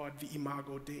image of God, the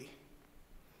imago Dei.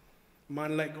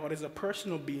 Man, like God, is a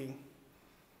personal being.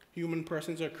 Human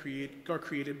persons are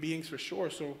created beings for sure,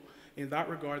 so in that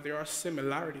regard, there are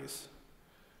similarities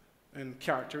and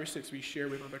characteristics we share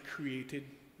with other created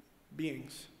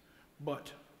beings.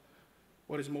 But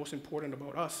what is most important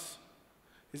about us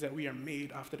is that we are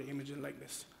made after the image and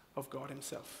likeness of God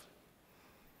himself.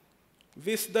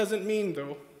 This doesn't mean,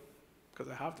 though,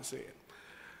 because I have to say it,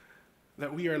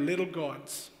 that we are little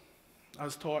gods,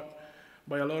 as taught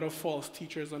by a lot of false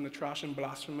teachers on the Trash and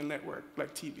Blasphemy Network,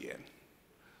 like TBN.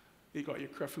 You got your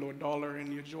Creflo Dollar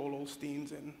and your Joel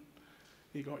Osteens, and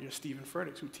you got your Stephen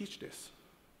Furticks who teach this.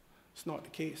 It's not the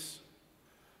case.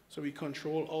 So we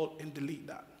control, alt, and delete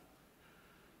that.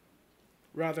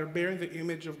 Rather, bearing the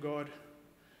image of God,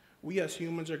 we as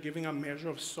humans are giving a measure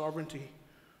of sovereignty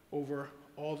over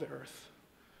all the earth,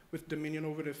 with dominion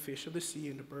over the fish of the sea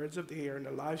and the birds of the air and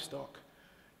the livestock,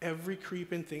 every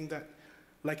creeping thing that,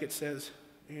 like it says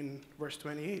in verse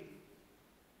 28.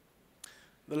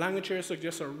 The language here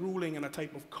suggests a ruling and a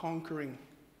type of conquering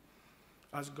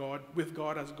as God, with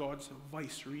God as God's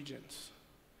vice regents.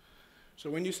 So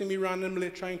when you see me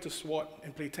randomly trying to swat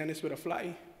and play tennis with a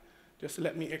fly, just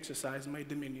let me exercise my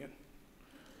dominion.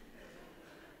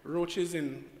 Roaches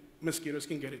and mosquitoes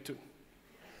can get it too.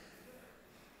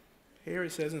 Here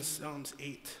it says in Psalms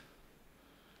 8,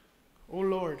 "O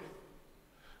Lord,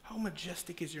 how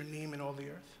majestic is your name in all the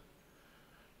earth.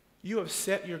 You have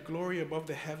set your glory above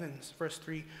the heavens." Verse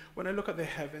 3, "When I look at the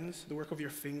heavens, the work of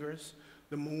your fingers,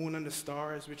 the moon and the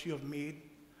stars which you have made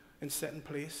and set in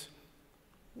place,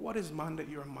 what is man that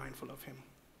you are mindful of him?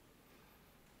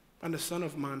 And the son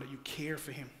of man that you care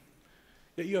for him?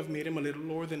 Yet you have made him a little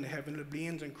lower than the heavenly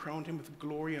beings and crowned him with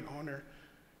glory and honor.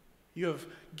 You have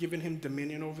given him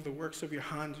dominion over the works of your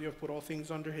hands. You have put all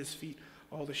things under his feet,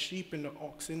 all the sheep and the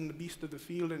oxen, the beasts of the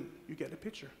field," and you get the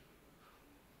picture.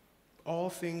 All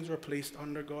things were placed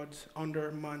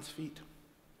under man's feet.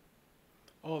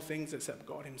 All things except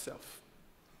God himself.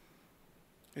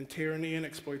 And tyranny and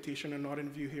exploitation are not in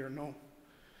view here, no.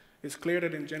 It's clear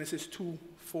that in Genesis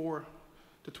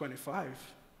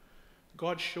 2:4-25,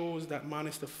 God shows that man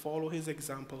is to follow his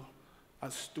example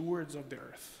as stewards of the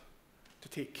earth, to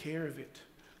take care of it,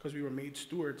 because we were made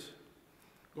stewards.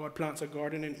 God plants a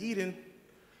garden in Eden,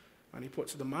 and he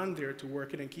puts the man there to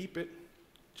work it and keep it,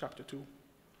 chapter 2.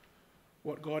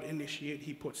 What God initiates,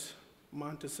 he puts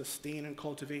man to sustain and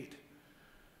cultivate.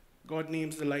 God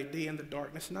names the light day and the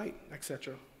darkness night,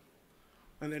 etc.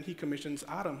 And then he commissions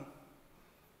Adam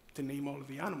to name all of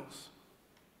the animals.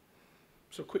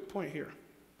 So quick point here.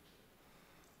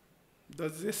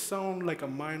 Does this sound like a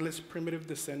mindless, primitive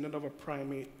descendant of a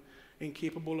primate,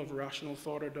 incapable of rational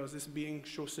thought, or does this being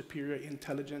show superior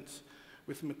intelligence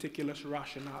with meticulous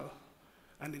rationale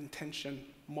and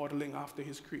intention, modeling after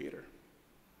his creator?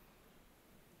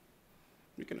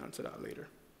 We can answer that later.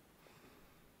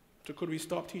 So could we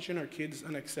stop teaching our kids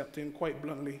and accepting, quite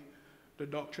bluntly, the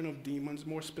doctrine of demons,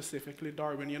 more specifically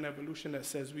Darwinian evolution, that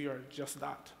says we are just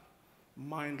that,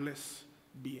 mindless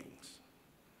beings,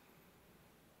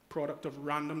 product of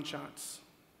random chance?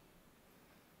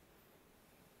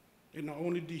 It not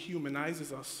only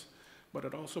dehumanizes us, but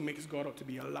it also makes God out to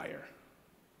be a liar.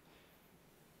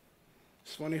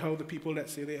 It's funny how the people that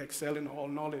say they excel in all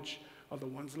knowledge are the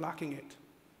ones lacking it.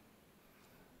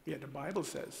 Yet the Bible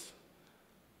says,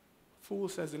 "Fool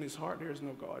says in his heart there is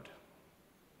no God."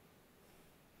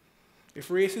 If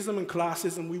racism and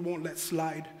classism we won't let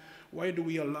slide, why do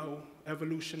we allow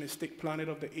evolutionistic Planet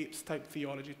of the Apes type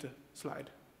theology to slide?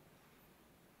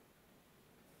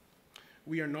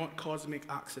 We are not cosmic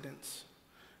accidents,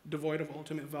 devoid of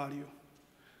ultimate value.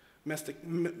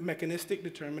 Mechanistic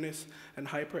determinists and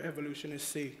hyper-evolutionists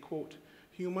say, quote,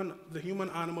 "The human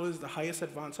animal is the highest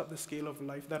advance up the scale of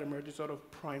life that emerges out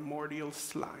of primordial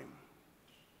slime."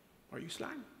 Are you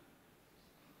slime?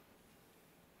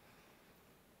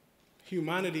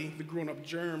 Humanity, the grown-up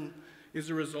germ, is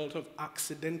the result of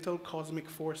accidental cosmic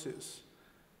forces,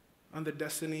 and the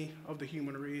destiny of the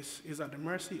human race is at the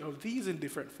mercy of these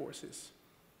indifferent forces,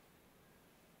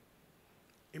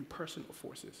 impersonal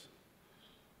forces.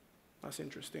 That's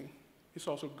interesting. It's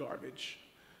also garbage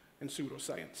and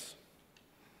pseudoscience.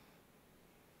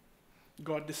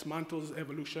 God dismantles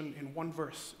evolution in one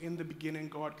verse. "In the beginning,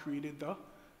 God created the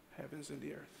heavens and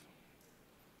the earth."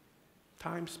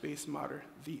 Time, space, matter,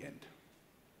 the end.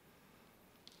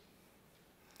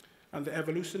 And the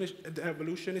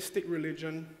evolutionistic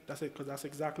religion, that's it, because that's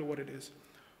exactly what it is,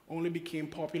 only became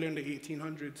popular in the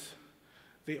 1800s.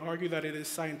 They argue that it is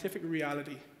scientific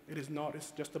reality. It is not,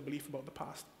 it's just a belief about the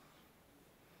past.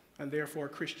 And therefore,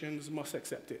 Christians must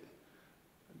accept it.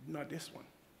 Not this one,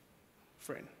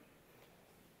 friend.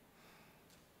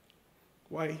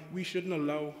 Why we shouldn't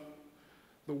allow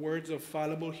the words of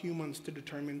fallible humans to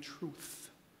determine truth.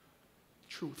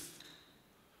 Truth.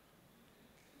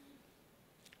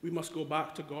 We must go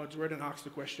back to God's word and ask the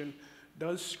question,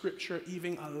 does Scripture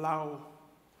even allow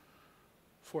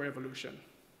for evolution?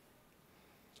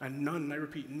 And none, I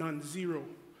repeat, none, zero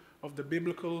of the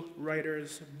biblical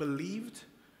writers believed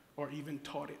or even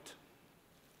taught it.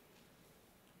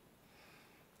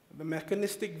 The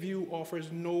mechanistic view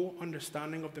offers no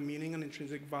understanding of the meaning and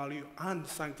intrinsic value and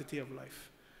sanctity of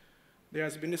life. There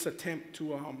has been this attempt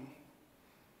to,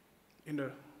 in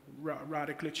the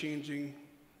radically changing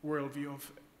worldview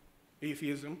of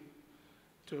atheism,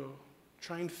 to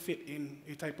try and fit in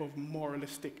a type of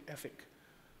moralistic ethic.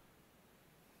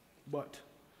 But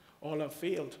all have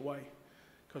failed. Why?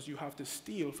 Because you have to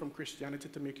steal from Christianity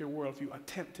to make your worldview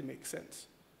attempt to make sense.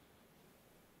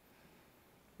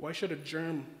 Why should a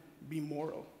germ be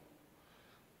moral?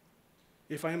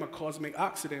 If I am a cosmic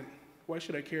accident, why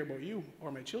should I care about you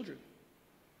or my children?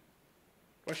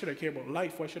 Why should I care about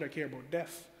life? Why should I care about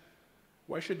death?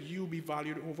 Why should you be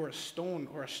valued over a stone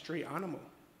or a stray animal?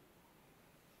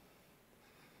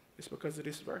 It's because of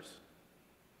this verse.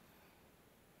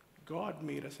 God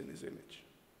made us in his image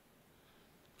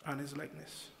and his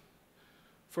likeness.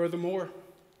 Furthermore,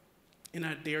 and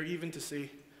I dare even to say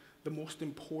the most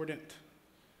important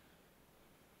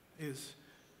is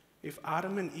if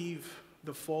Adam and Eve,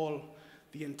 the fall,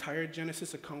 the entire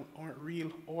Genesis account aren't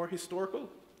real or historical,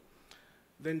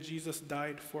 then Jesus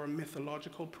died for a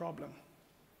mythological problem.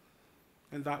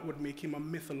 And that would make him a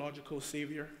mythological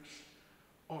savior,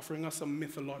 offering us a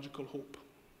mythological hope.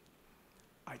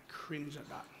 I cringe at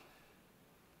that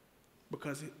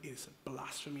because it is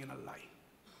blasphemy and a lie.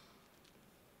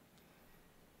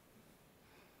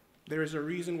 There is a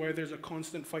reason why there's a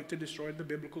constant fight to destroy the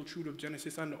biblical truth of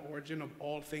Genesis and the origin of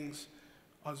all things,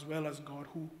 as well as God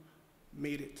who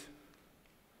made it.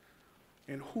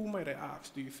 And who, might I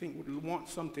ask, do you think would want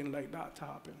something like that to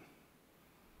happen?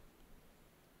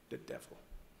 The devil.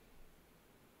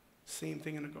 Same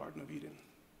thing in the Garden of Eden.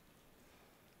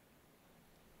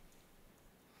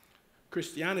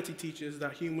 Christianity teaches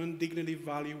that human dignity,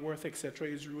 value, worth, etc.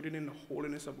 is rooted in the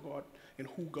holiness of God and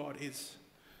who God is.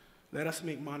 Let us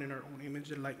make man in our own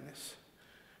image and likeness.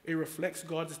 It reflects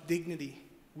God's dignity.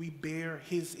 We bear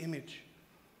his image.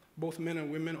 Both men and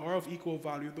women are of equal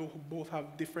value, though both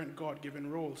have different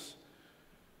God-given roles.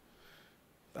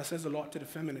 That says a lot to the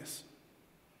feminists.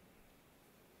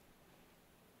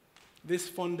 This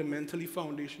fundamentally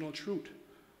foundational truth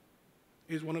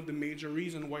is one of the major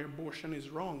reasons why abortion is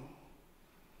wrong.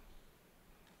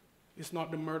 It's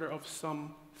not the murder of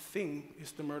something,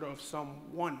 it's the murder of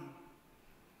someone.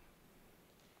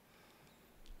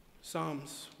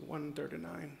 Psalms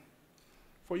 139.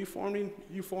 For you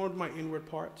formed my inward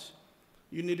parts.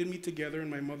 You knitted me together in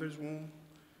my mother's womb.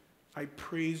 I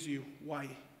praise you. Why?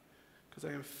 Because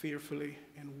I am fearfully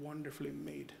and wonderfully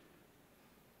made.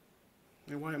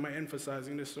 And why am I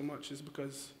emphasizing this so much is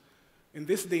because in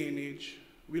this day and age,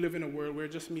 we live in a world where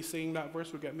just me saying that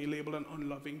verse would get me labeled an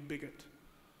unloving bigot.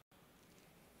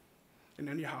 And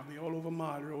then you have me all over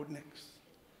Mile Road next.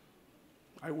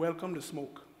 I welcome the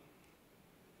smoke.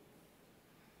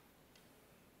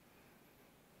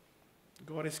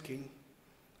 God is king,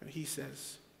 and he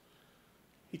says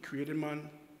he created man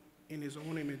in his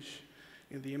own image.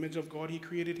 In the image of God, he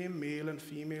created him, male and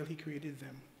female, he created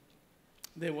them.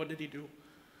 Then what did he do?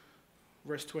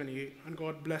 Verse 28, and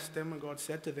God blessed them, and God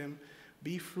said to them,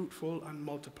 be fruitful and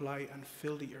multiply and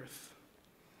fill the earth.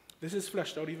 This is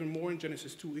fleshed out even more in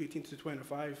Genesis 2:18 to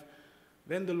 25.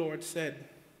 Then the Lord said,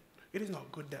 it is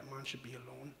not good that man should be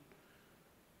alone.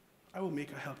 I will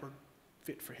make a helper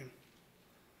fit for him.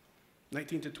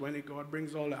 19 to 20, God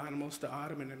brings all the animals to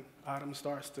Adam, and then Adam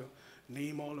starts to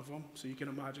name all of them. So you can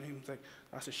imagine him, like,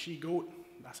 that's a she-goat,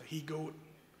 that's a he-goat,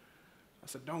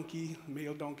 that's a donkey,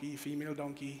 male donkey, female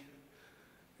donkey.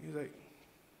 He's like,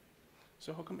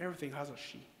 so how come everything has a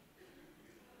she?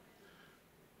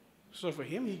 So for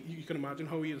him, you can imagine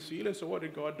how he is feeling. So what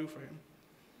did God do for him?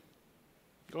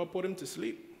 God put him to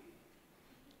sleep.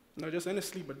 Not just any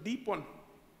sleep, a deep one.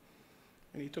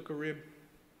 And he took a rib.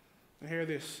 And hear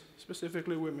this,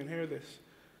 specifically women, hear this.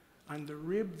 And the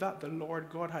rib that the Lord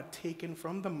God had taken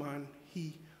from the man,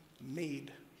 he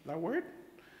made. That word?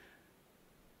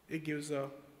 It gives a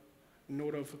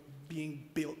note of being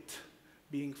built,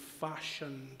 being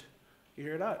fashioned. You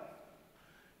hear that?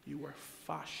 You were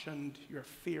fashioned, you're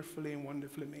fearfully and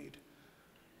wonderfully made.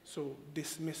 So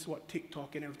dismiss what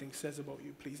TikTok and everything says about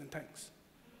you, please and thanks.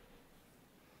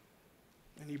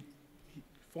 And he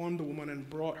formed the woman and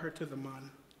brought her to the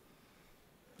man.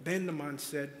 Then the man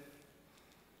said,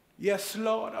 yes,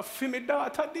 Lord, I feel my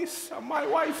daughter this, and my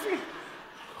wife.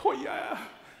 Oh, yeah.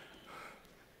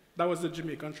 That was the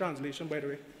Jamaican translation, by the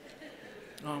way.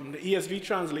 The ESV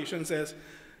translation says,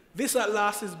 this at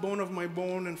last is bone of my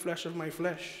bone and flesh of my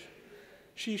flesh.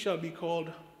 She shall be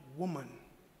called woman.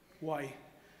 Why?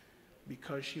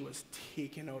 Because she was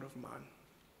taken out of man.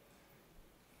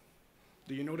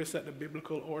 Do you notice that the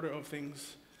biblical order of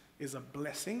things is a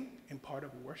blessing in part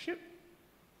of worship?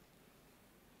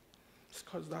 It's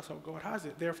because that's how God has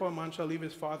it. Therefore, a man shall leave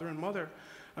his father and mother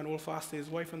and hold fast to his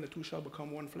wife, and the two shall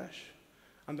become one flesh.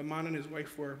 And the man and his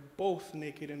wife were both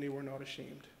naked, and they were not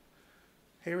ashamed.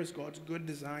 Here is God's good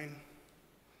design.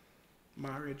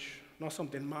 Marriage, not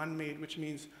something man-made, which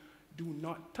means do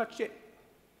not touch it.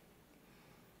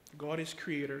 God is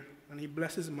creator, and he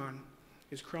blesses man,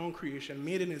 his crown creation,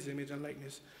 made in his image and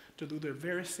likeness, to do the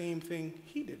very same thing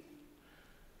he did.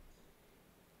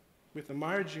 With the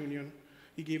marriage union,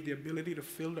 he gave the ability to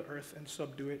fill the earth and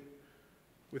subdue it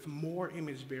with more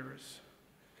image bearers,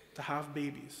 to have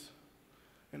babies.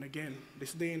 And again,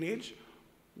 this day and age,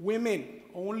 women,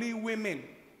 only women,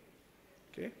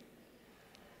 okay?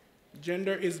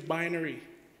 Gender is binary,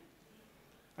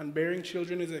 and bearing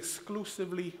children is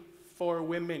exclusively for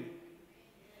women.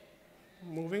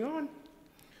 Moving on.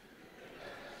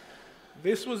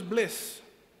 This was bliss,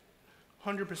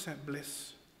 100%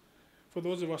 bliss. For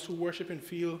those of us who worship and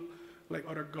feel like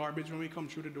utter garbage when we come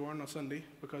through the door on a Sunday,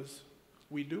 because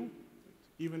we do,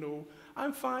 even though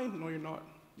I'm fine. No, you're not.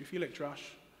 You feel like trash.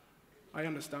 I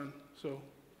understand. So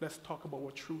let's talk about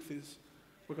what truth is,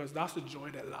 because that's the joy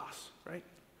that lasts, right?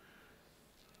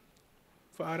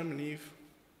 For Adam and Eve,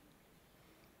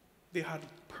 they had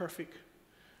perfect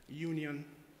union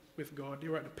with God. They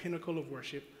were at the pinnacle of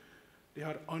worship. They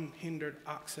had unhindered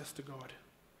access to God.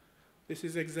 This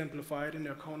is exemplified in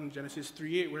the account in Genesis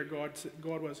 3:8, where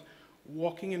God was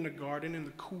walking in the garden in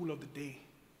the cool of the day.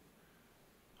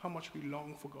 How much we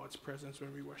long for God's presence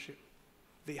when we worship.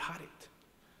 They had it.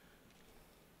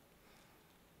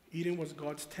 Eden was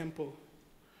God's temple,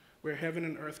 where heaven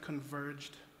and earth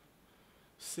converged.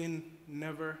 Sin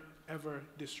never, ever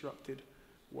disrupted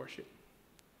worship.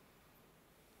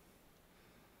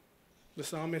 The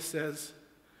psalmist says,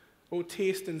 "Oh,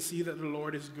 taste and see that the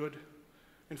Lord is good."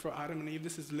 And for Adam and Eve,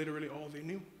 this is literally all they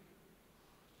knew.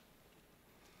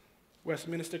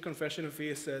 Westminster Confession of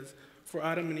Faith says, "For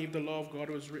Adam and Eve, the law of God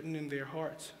was written in their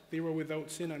hearts. They were without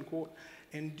sin," unquote,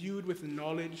 "endued with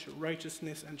knowledge,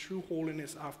 righteousness, and true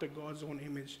holiness after God's own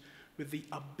image, with the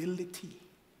ability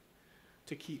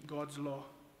to keep God's law."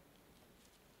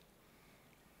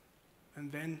 And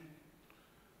then,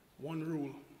 one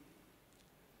rule,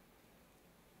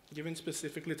 given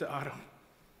specifically to Adam.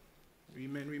 We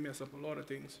men, we mess up a lot of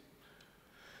things.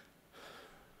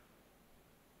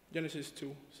 Genesis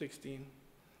 2:16.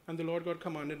 "And the Lord God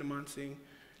commanded the man, saying,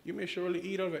 You may surely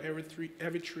eat of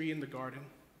every tree in the garden,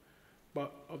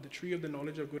 but of the tree of the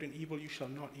knowledge of good and evil you shall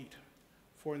not eat.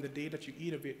 For in the day that you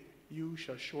eat of it, you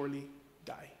shall surely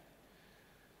die.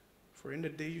 For in the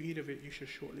day you eat of it, you shall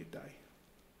surely die."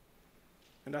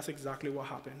 And that's exactly what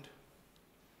happened.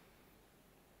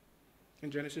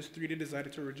 In Genesis 3, they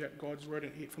decided to reject God's word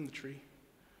and ate from the tree.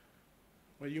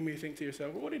 Well, you may think to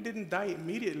yourself, well, they didn't die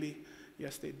immediately.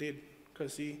 Yes, they did.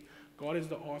 Because, see, God is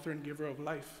the author and giver of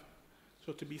life.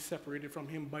 So to be separated from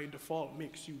him by default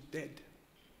makes you dead.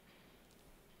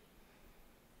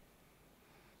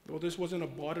 Though this wasn't a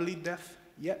bodily death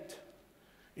yet,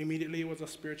 immediately it was a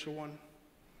spiritual one.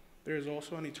 There is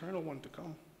also an eternal one to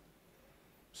come.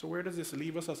 So where does this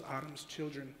leave us as Adam's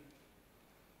children,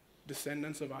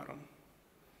 descendants of Adam?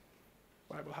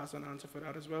 The Bible has an answer for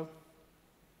that as well.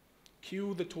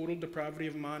 Cue the total depravity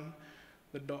of man,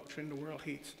 the doctrine the world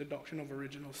hates, the doctrine of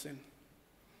original sin.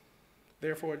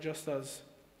 Therefore, just as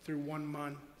through one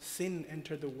man sin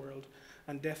entered the world,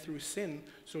 and death through sin,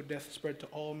 so death spread to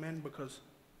all men because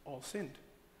all sinned.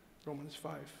 Romans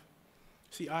 5.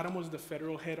 See, Adam was the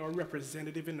federal head or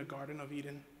representative in the Garden of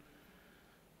Eden.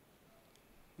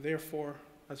 Therefore,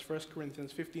 as 1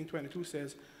 Corinthians 15:22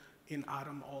 says, in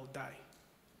Adam all die.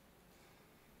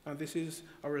 And this is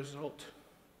a result.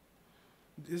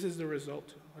 This is the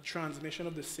result, a transmission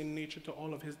of the sin nature to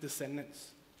all of his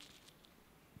descendants.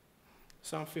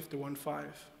 Psalm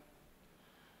 51:5.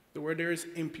 The word there is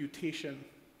imputation.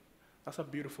 That's a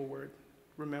beautiful word.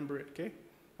 Remember it, okay?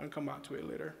 I'll come back to it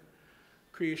later.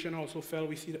 Creation also fell.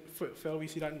 We see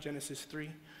that in Genesis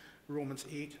 3, Romans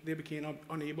 8. They became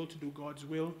unable to do God's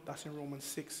will. That's in Romans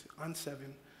 6 and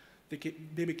 7.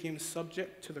 They became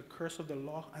subject to the curse of the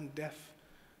law and death,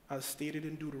 as stated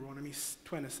in Deuteronomy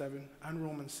 27 and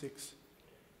Romans 6.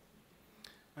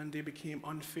 And they became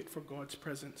unfit for God's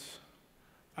presence.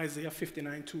 Isaiah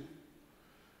 59:2.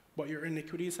 But your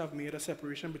iniquities have made a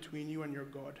separation between you and your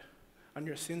God, and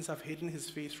your sins have hidden his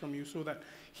face from you so that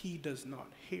he does not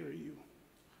hear you.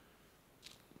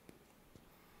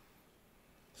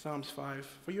 Psalms 5,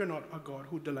 for you are not a God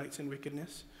who delights in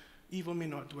wickedness. Evil may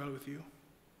not dwell with you.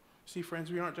 See, friends,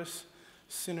 we aren't just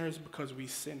sinners because we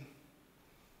sin.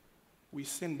 We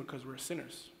sin because we're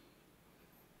sinners.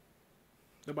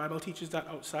 The Bible teaches that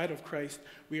outside of Christ,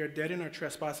 we are dead in our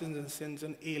trespasses and sins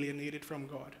and alienated from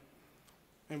God.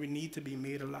 And we need to be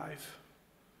made alive.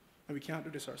 And we can't do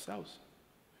this ourselves.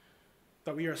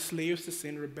 That we are slaves to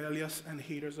sin, rebellious and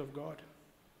haters of God.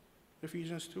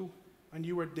 Ephesians 2. And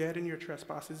you were dead in your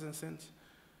trespasses and sins.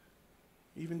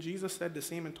 Even Jesus said the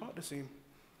same and taught the same.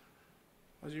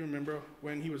 As you remember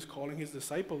when he was calling his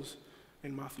disciples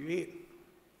in Matthew 8,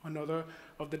 another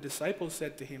of the disciples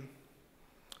said to him,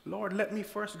 Lord, let me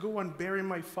first go and bury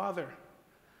my father.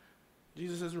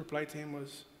 Jesus' reply to him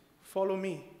was, follow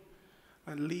me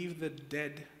and leave the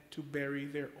dead to bury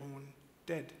their own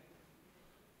dead.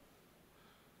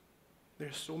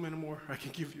 There's so many more I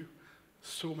can give you.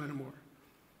 So many more.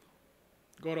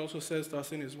 God also says to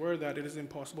us in his word that it is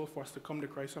impossible for us to come to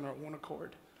Christ on our own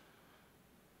accord.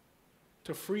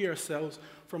 To free ourselves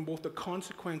from both the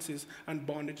consequences and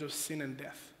bondage of sin and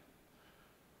death.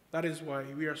 That is why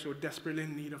we are so desperately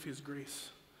in need of his grace.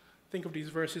 Think of these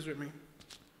verses with me.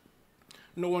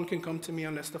 No one can come to me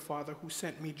unless the Father who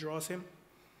sent me draws him,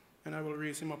 and I will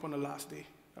raise him up on the last day.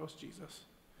 That was Jesus.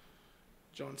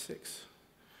 John 6.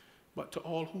 But to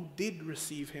all who did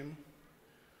receive him,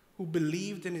 who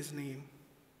believed in his name,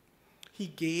 he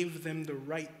gave them the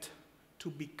right to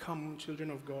become children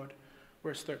of God.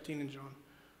 Verse 13 in John.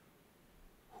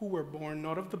 Who were born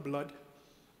not of the blood,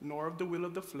 nor of the will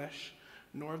of the flesh,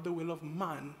 nor of the will of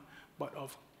man, but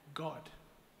of God.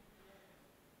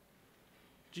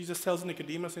 Jesus tells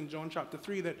Nicodemus in John chapter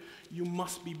 3 that you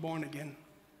must be born again.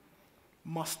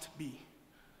 Must be.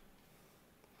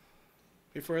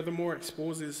 He furthermore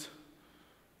exposes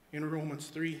in Romans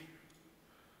 3,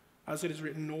 as it is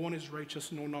written, no one is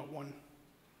righteous, no, not one.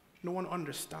 No one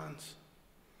understands.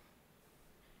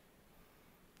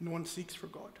 No one seeks for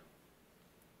God.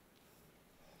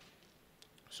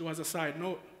 So as a side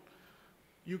note,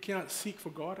 you can't seek for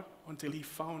God until he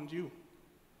found you.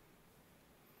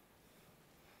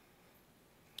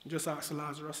 Just ask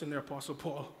Lazarus and the Apostle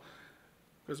Paul.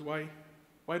 Because why?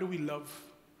 Why do we love?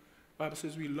 The Bible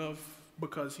says we love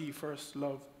because he first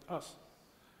loved us.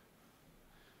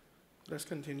 Let's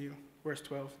continue. Verse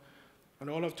 12. And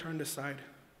all have turned aside.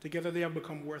 Together they have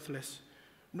become worthless.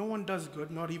 No one does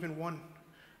good, not even one.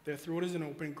 Their throat is an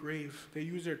open grave. They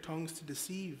use their tongues to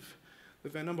deceive. The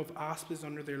venom of asp is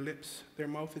under their lips. Their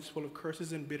mouth is full of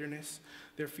curses and bitterness.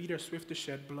 Their feet are swift to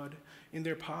shed blood. In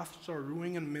their paths are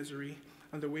ruin and misery,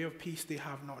 and the way of peace they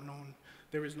have not known.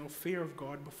 There is no fear of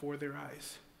God before their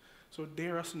eyes. So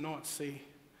dare us not say,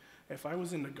 if I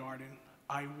was in the garden,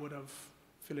 I would have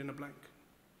fill in a blank.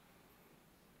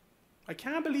 I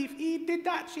can't believe Eve did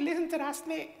that. She listened to that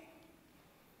snake.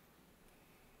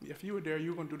 If you were there,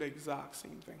 you were going to do the exact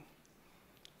same thing.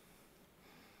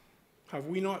 Have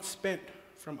we not spent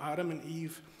from Adam and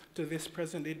Eve to this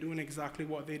present day doing exactly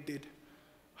what they did?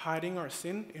 Hiding our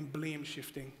sin and blame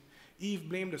shifting. Eve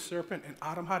blamed the serpent and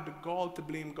Adam had the gall to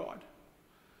blame God.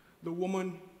 The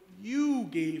woman you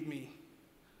gave me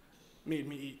made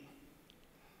me eat.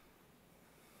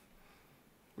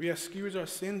 We excuse our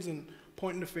sins and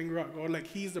pointing the finger at God like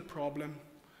he's the problem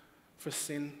for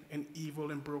sin and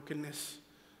evil and brokenness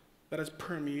that has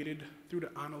permeated through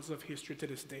the annals of history to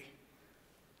this day.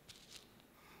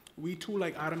 We too,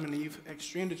 like Adam and Eve,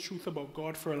 exchanged the truth about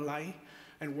God for a lie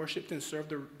and worshipped and served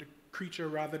the creature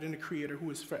rather than the Creator who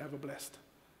is forever blessed.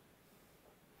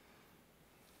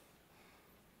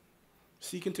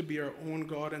 Seeking to be our own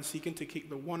God and seeking to kick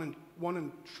the one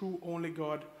and true only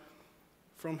God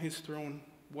from his throne.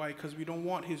 Why? Because we don't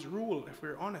want his rule, if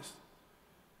we're honest.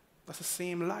 That's the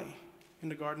same lie in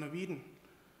the Garden of Eden.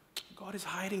 God is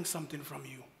hiding something from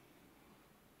you.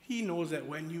 He knows that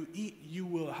when you eat, you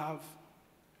will have.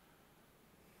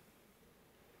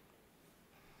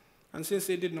 And since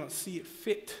they did not see it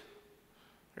fit,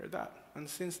 hear that, and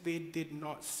since they did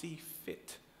not see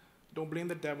fit, don't blame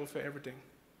the devil for everything.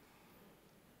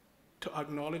 To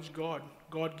acknowledge God,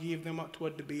 God gave them up to a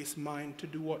debased mind to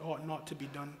do what ought not to be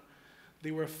done.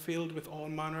 They were filled with all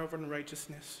manner of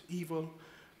unrighteousness, evil,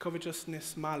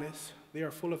 covetousness, malice. They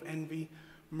are full of envy,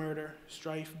 murder,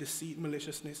 strife, deceit,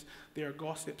 maliciousness. They are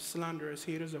gossips, slanderers,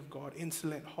 haters of God,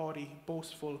 insolent, haughty,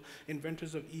 boastful,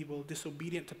 inventors of evil,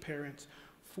 disobedient to parents,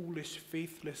 foolish,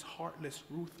 faithless, heartless,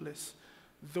 ruthless.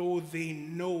 Though they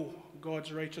know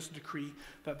God's righteous decree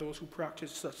that those who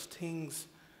practice such things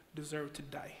deserve to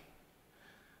die,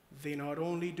 they not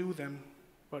only do them,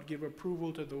 but give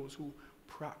approval to those who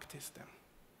practice them.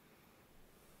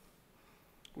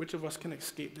 Which of us can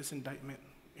escape this indictment?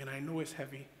 And I know it's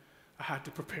heavy. I had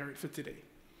to prepare it for today.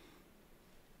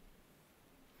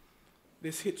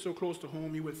 This hit so close to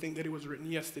home, you would think that it was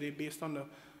written yesterday based on the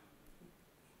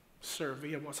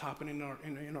survey of what's happening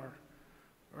in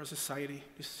our society.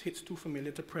 This hits too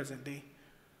familiar to present day.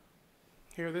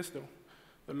 Hear this though.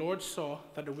 The Lord saw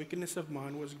that the wickedness of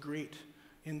man was great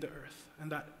in the earth,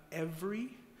 and that every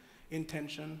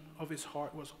intention of his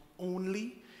heart was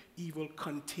only evil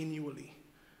continually.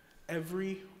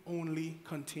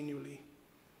 Continually.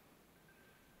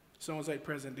 Sounds like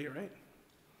present day, right?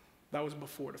 That was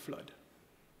before the flood.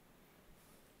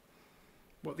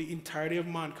 What the entirety of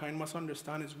mankind must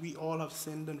understand is we all have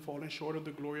sinned and fallen short of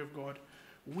the glory of God.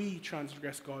 We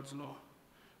transgress God's law.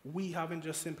 We haven't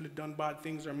just simply done bad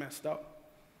things or messed up.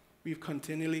 We've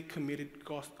continually committed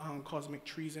cosmic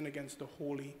treason against the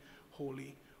holy,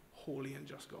 holy, holy and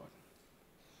just God.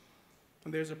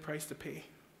 And there's a price to pay.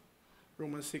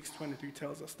 Romans 6:23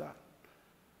 tells us that.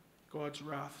 God's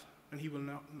wrath, and he will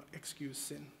not excuse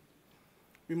sin.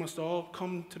 We must all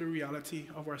come to the reality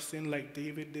of our sin like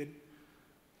David did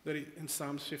in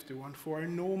Psalms 51. For I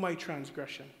know my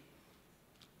transgression,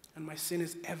 and my sin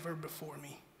is ever before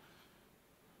me.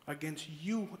 Against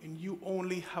you and you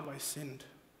only have I sinned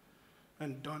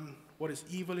and done what is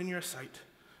evil in your sight,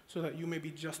 so that you may be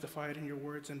justified in your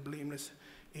words and blameless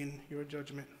in your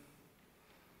judgment.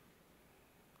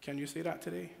 Can you say that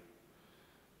today?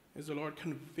 Is the Lord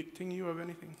convicting you of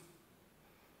anything?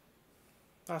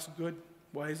 That's good.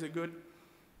 Why is it good?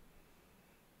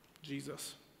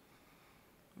 Jesus.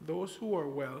 Those who are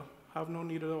well have no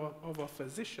need of a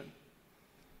physician,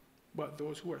 but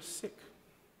those who are sick.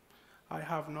 I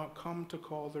have not come to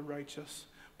call the righteous,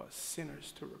 but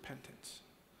sinners to repentance.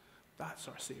 That's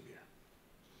our Savior.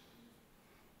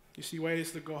 You see, why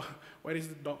is the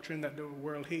doctrine that the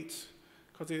world hates?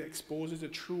 Because it exposes the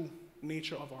true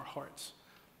nature of our hearts.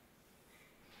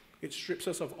 It strips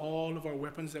us of all of our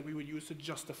weapons that we would use to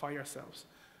justify ourselves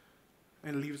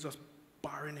and leaves us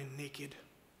barren and naked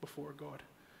before God.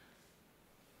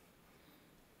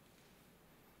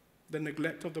 The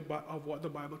neglect of what the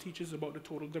Bible teaches about the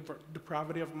total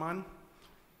depravity of man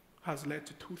has led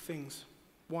to two things.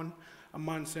 One, a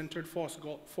man-centered false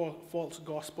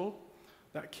gospel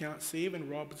that can't save and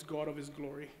robs God of his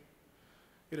glory.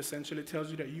 It essentially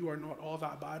tells you that you are not all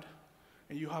that bad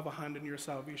and you have a hand in your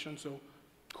salvation, so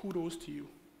kudos to you.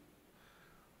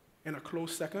 In a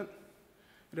close second,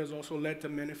 it has also led to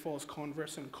many false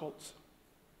converts and cults.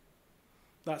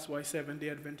 That's why Seventh-day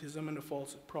Adventism and the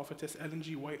false prophetess Ellen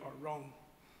G. White are wrong.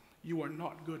 You are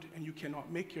not good and you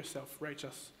cannot make yourself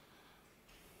righteous.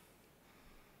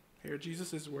 Hear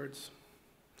Jesus' words.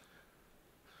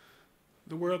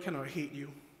 The world cannot hate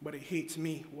you, but it hates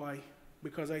me. Why?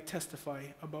 Because I testify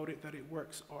about it that its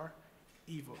works are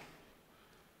evil.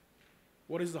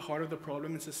 What is the heart of the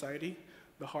problem in society?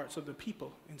 The hearts of the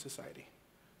people in society.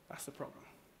 That's the problem.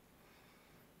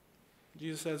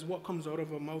 Jesus says, what comes out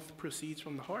of a mouth proceeds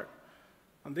from the heart.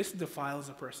 And this defiles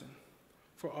a person.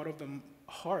 For out of the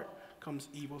heart comes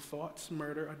evil thoughts,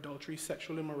 murder, adultery,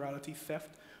 sexual immorality,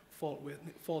 theft,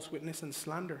 false witness, and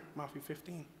slander. Matthew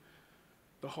 15.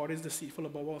 The heart is deceitful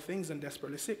above all things and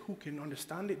desperately sick. Who can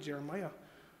understand it? Jeremiah.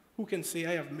 Who can say,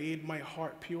 I have made my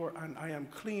heart pure and I am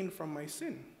clean from my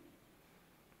sin?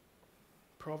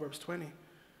 Proverbs 20.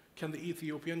 Can the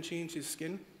Ethiopian change his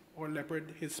skin or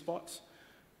leopard his spots?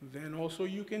 Then also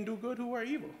you can do good who are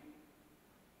evil.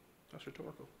 That's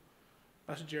rhetorical.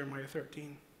 That's Jeremiah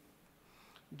 13.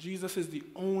 Jesus is the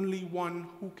only one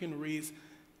who can raise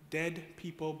dead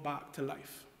people back to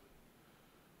life.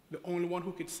 The only one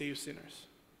who could save sinners.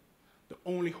 The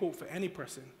only hope for any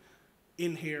person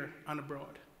in here and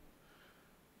abroad.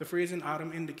 The phrase in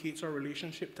Adam indicates our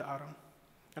relationship to Adam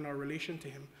and our relation to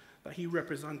him, that he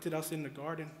represented us in the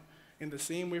garden. In the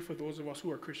same way, for those of us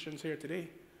who are Christians here today,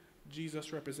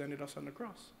 Jesus represented us on the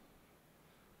cross.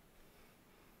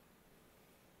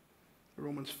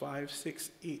 Romans 5,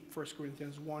 6, 8, 1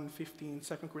 Corinthians 1, 15,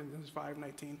 2 Corinthians 5,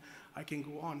 19. I can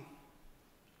go on.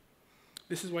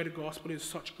 This is why the gospel is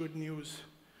such good news.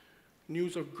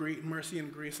 News of great mercy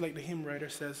and grace, like the hymn writer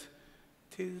says,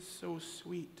 'tis so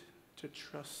sweet to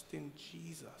trust in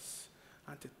Jesus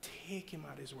and to take him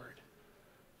at his word.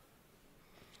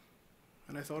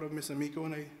 And I thought of Miss Amiko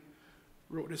when I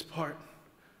wrote this part.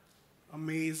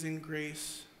 Amazing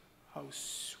grace, how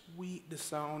sweet the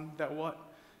sound that what?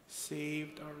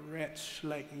 Saved a wretch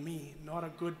like me. Not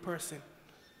a good person.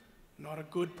 Not a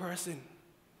good person.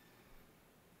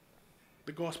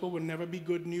 The gospel will never be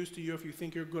good news to you if you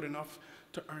think you're good enough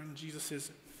to earn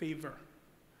Jesus' favor.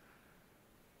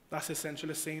 That's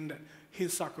essentially saying that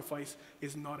his sacrifice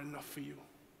is not enough for you.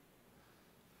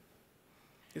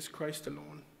 It's Christ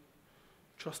alone.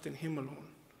 Trust in him alone.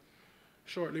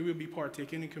 Shortly, we'll be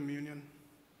partaking in communion.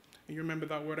 And you remember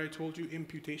that word I told you,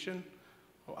 imputation?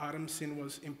 How Adam's sin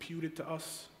was imputed to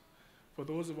us. For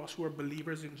those of us who are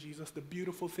believers in Jesus, the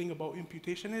beautiful thing about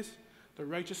imputation is the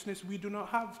righteousness we do not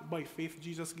have by faith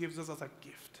Jesus gives us as a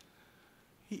gift.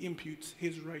 He imputes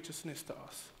his righteousness to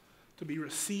us to be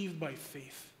received by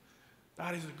faith.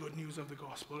 That is the good news of the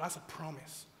gospel. That's a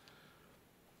promise.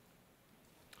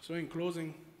 So in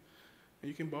closing,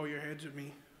 you can bow your heads with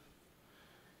me.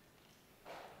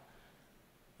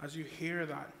 As you hear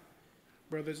that,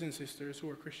 brothers and sisters who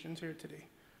are Christians here today,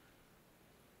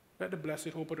 let the blessed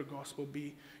hope of the gospel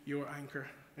be your anchor.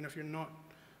 And if you're not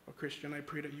a Christian, I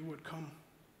pray that you would come,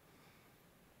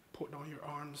 put down your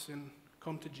arms and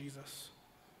come to Jesus.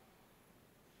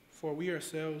 For we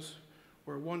ourselves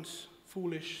were once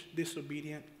foolish,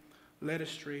 disobedient, led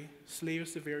astray,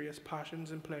 slaves to various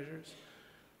passions and pleasures,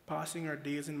 passing our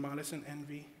days in malice and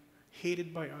envy,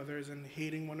 hated by others and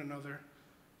hating one another.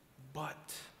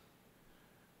 But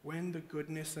when the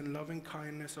goodness and loving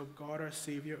kindness of God our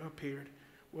Savior appeared,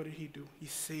 what did he do? He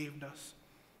saved us,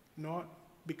 not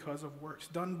because of works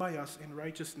done by us in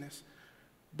righteousness,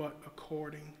 but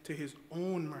according to his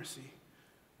own mercy,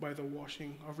 by the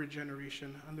washing of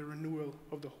regeneration and the renewal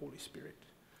of the Holy Spirit.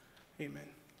 Amen.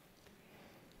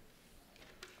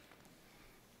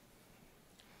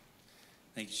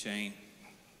 Thank you, Shane.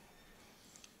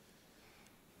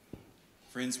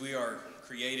 Friends, we are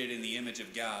created in the image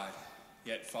of God,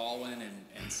 yet fallen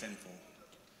and sinful.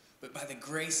 But by the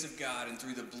grace of God and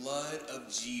through the blood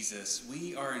of Jesus,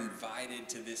 we are invited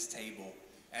to this table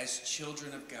as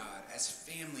children of God, as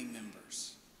family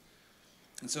members.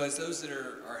 And so as those that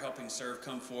are helping serve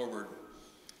come forward,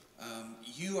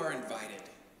 you are invited.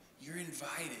 You're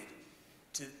invited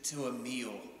to a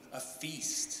meal, a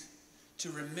feast, to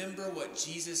remember what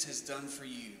Jesus has done for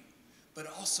you, but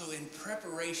also in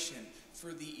preparation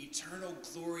for the eternal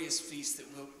glorious feast that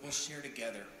we'll share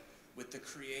together with the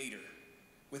Creator,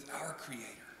 with our Creator.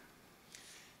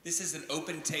 This is an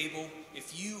open table.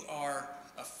 If you are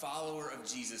a follower of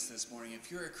Jesus this morning,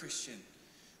 if you're a Christian,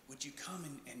 would you come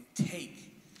and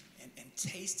take and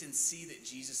taste and see that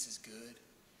Jesus is good?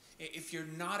 If you're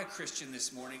not a Christian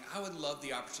this morning, I would love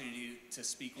the opportunity to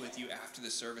speak with you after the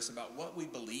service about what we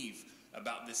believe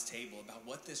about this table, about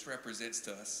what this represents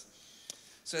to us.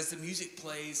 So as the music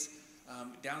plays,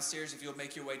 downstairs, if you'll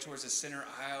make your way towards the center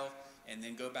aisle and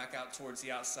then go back out towards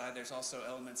the outside, there's also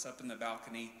elements up in the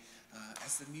balcony.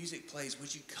 As the music plays,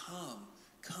 would you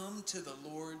come to the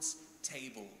Lord's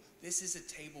table? This is a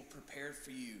table prepared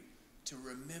for you to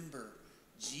remember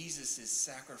Jesus'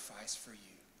 sacrifice for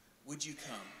you. Would you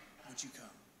come? Would you come?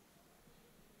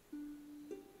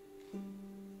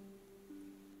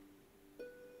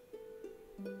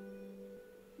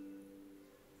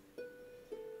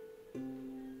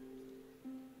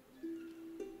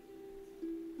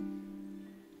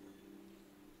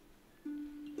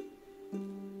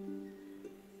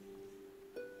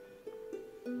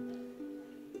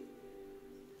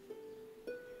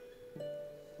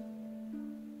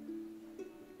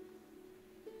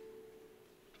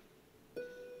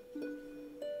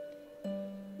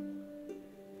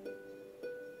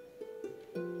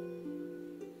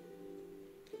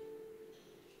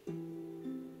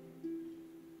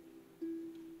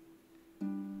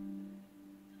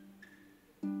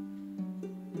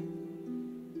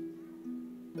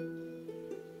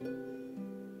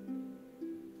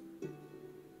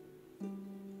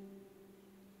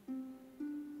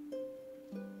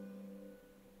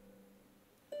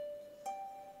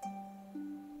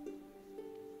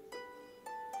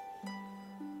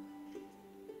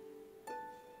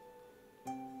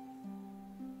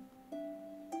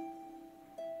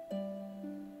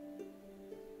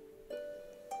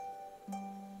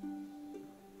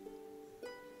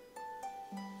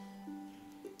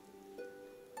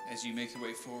 As you make your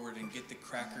way forward and get the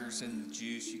crackers and the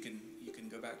juice, you can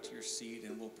go back to your seat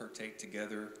and we'll partake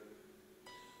together.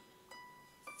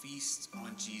 Feast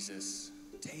on Jesus.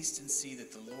 Taste and see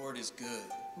that the Lord is good.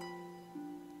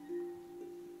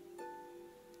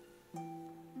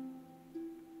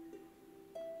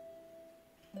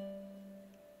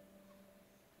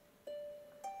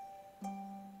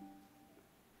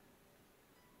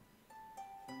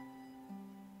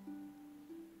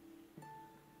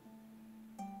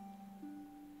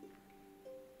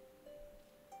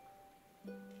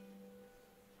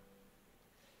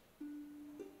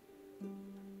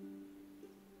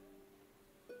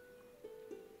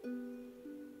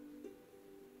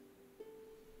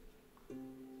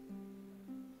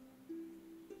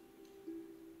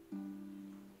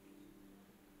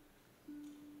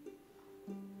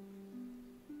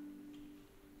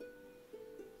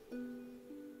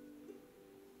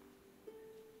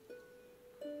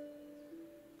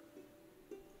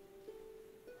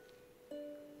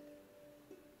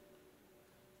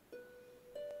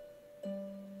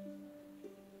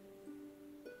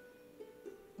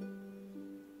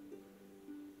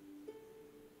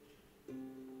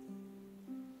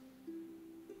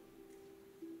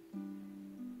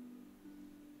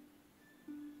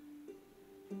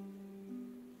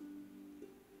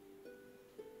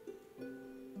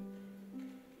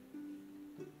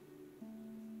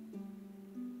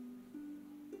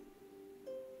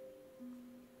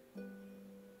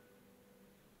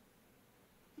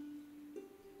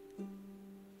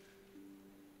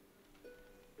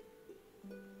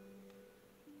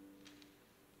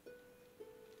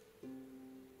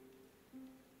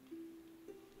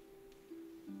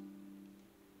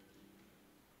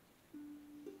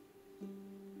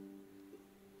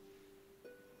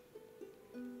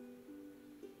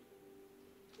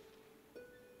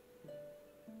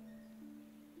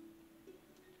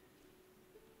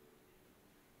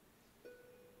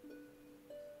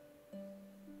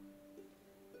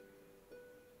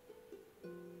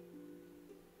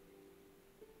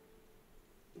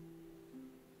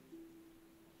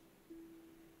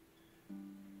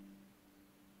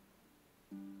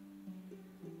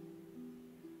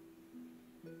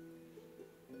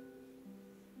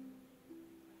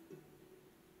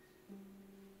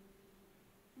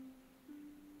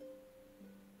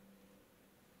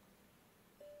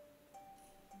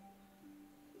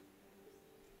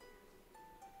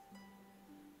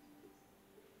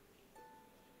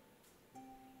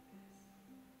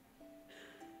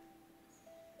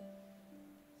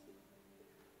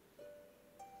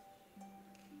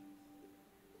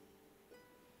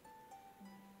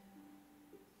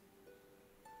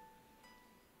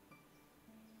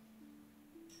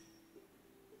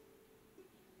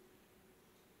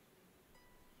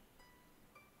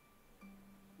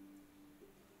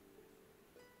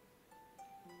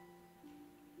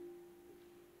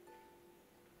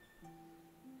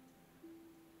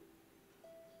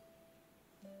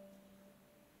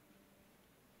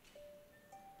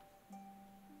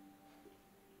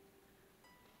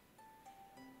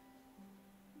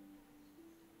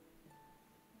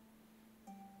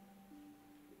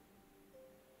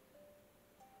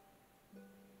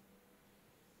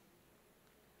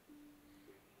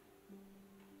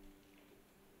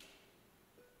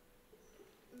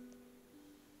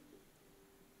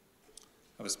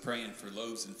 I was praying for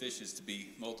loaves and fishes to be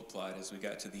multiplied as we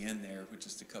got to the end there, with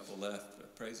just a couple left.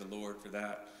 But praise the Lord for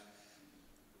that.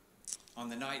 On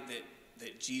the night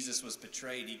that Jesus was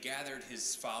betrayed, he gathered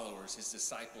his followers, his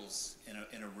disciples,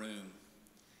 in a room,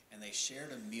 and they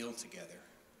shared a meal together.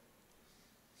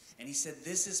 And he said,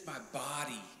 "This is my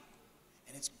body,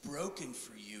 and it's broken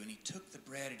for you." And he took the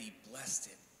bread and he blessed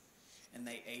it, and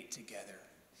they ate together.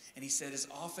 And he said, "As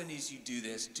often as you do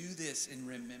this in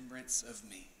remembrance of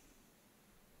me."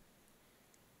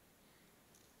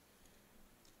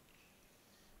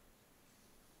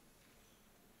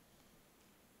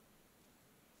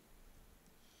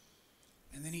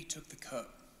 And then he took the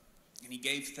cup and he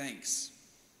gave thanks.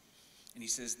 And he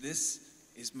says, "This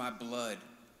is my blood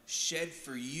shed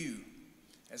for you.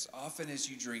 As often as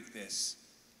you drink this,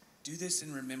 do this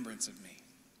in remembrance of me."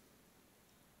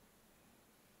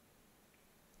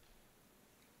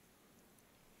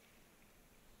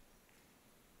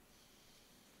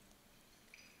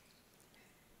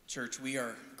 Church, we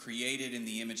are created in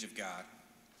the image of God.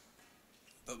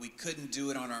 But we couldn't do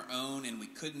it on our own, and we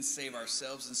couldn't save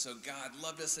ourselves. And so God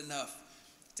loved us enough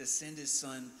to send his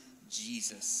son,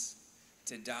 Jesus,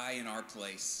 to die in our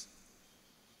place.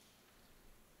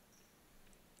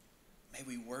 May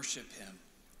we worship him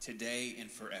today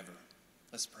and forever.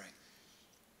 Let's pray.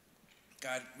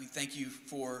 God, we thank you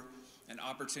for an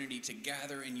opportunity to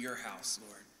gather in your house,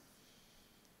 Lord.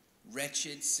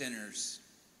 Wretched sinners,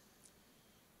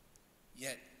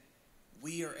 yet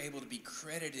we are able to be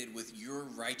credited with your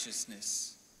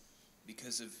righteousness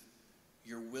because of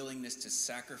your willingness to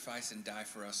sacrifice and die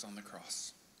for us on the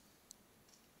cross.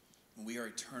 And we are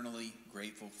eternally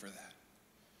grateful for that.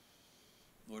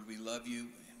 Lord, we love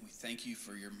you and we thank you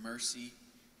for your mercy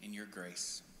and your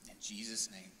grace. In Jesus'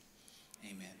 name,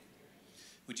 amen.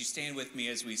 Would you stand with me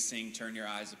as we sing, "Turn Your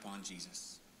Eyes Upon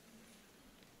Jesus"?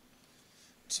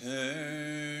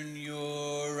 Turn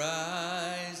your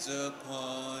eyes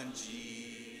upon Jesus.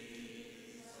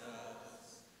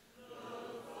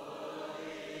 Look full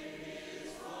in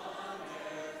his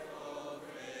wonderful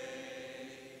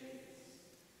face,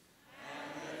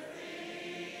 and the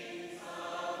things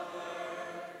of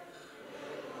earth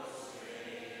will grow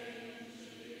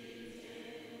strangely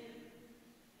dim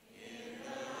in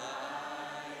the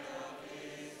light of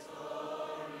his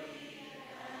glory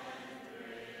and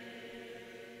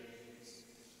grace.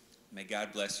 May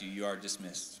God bless you. You are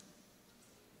dismissed.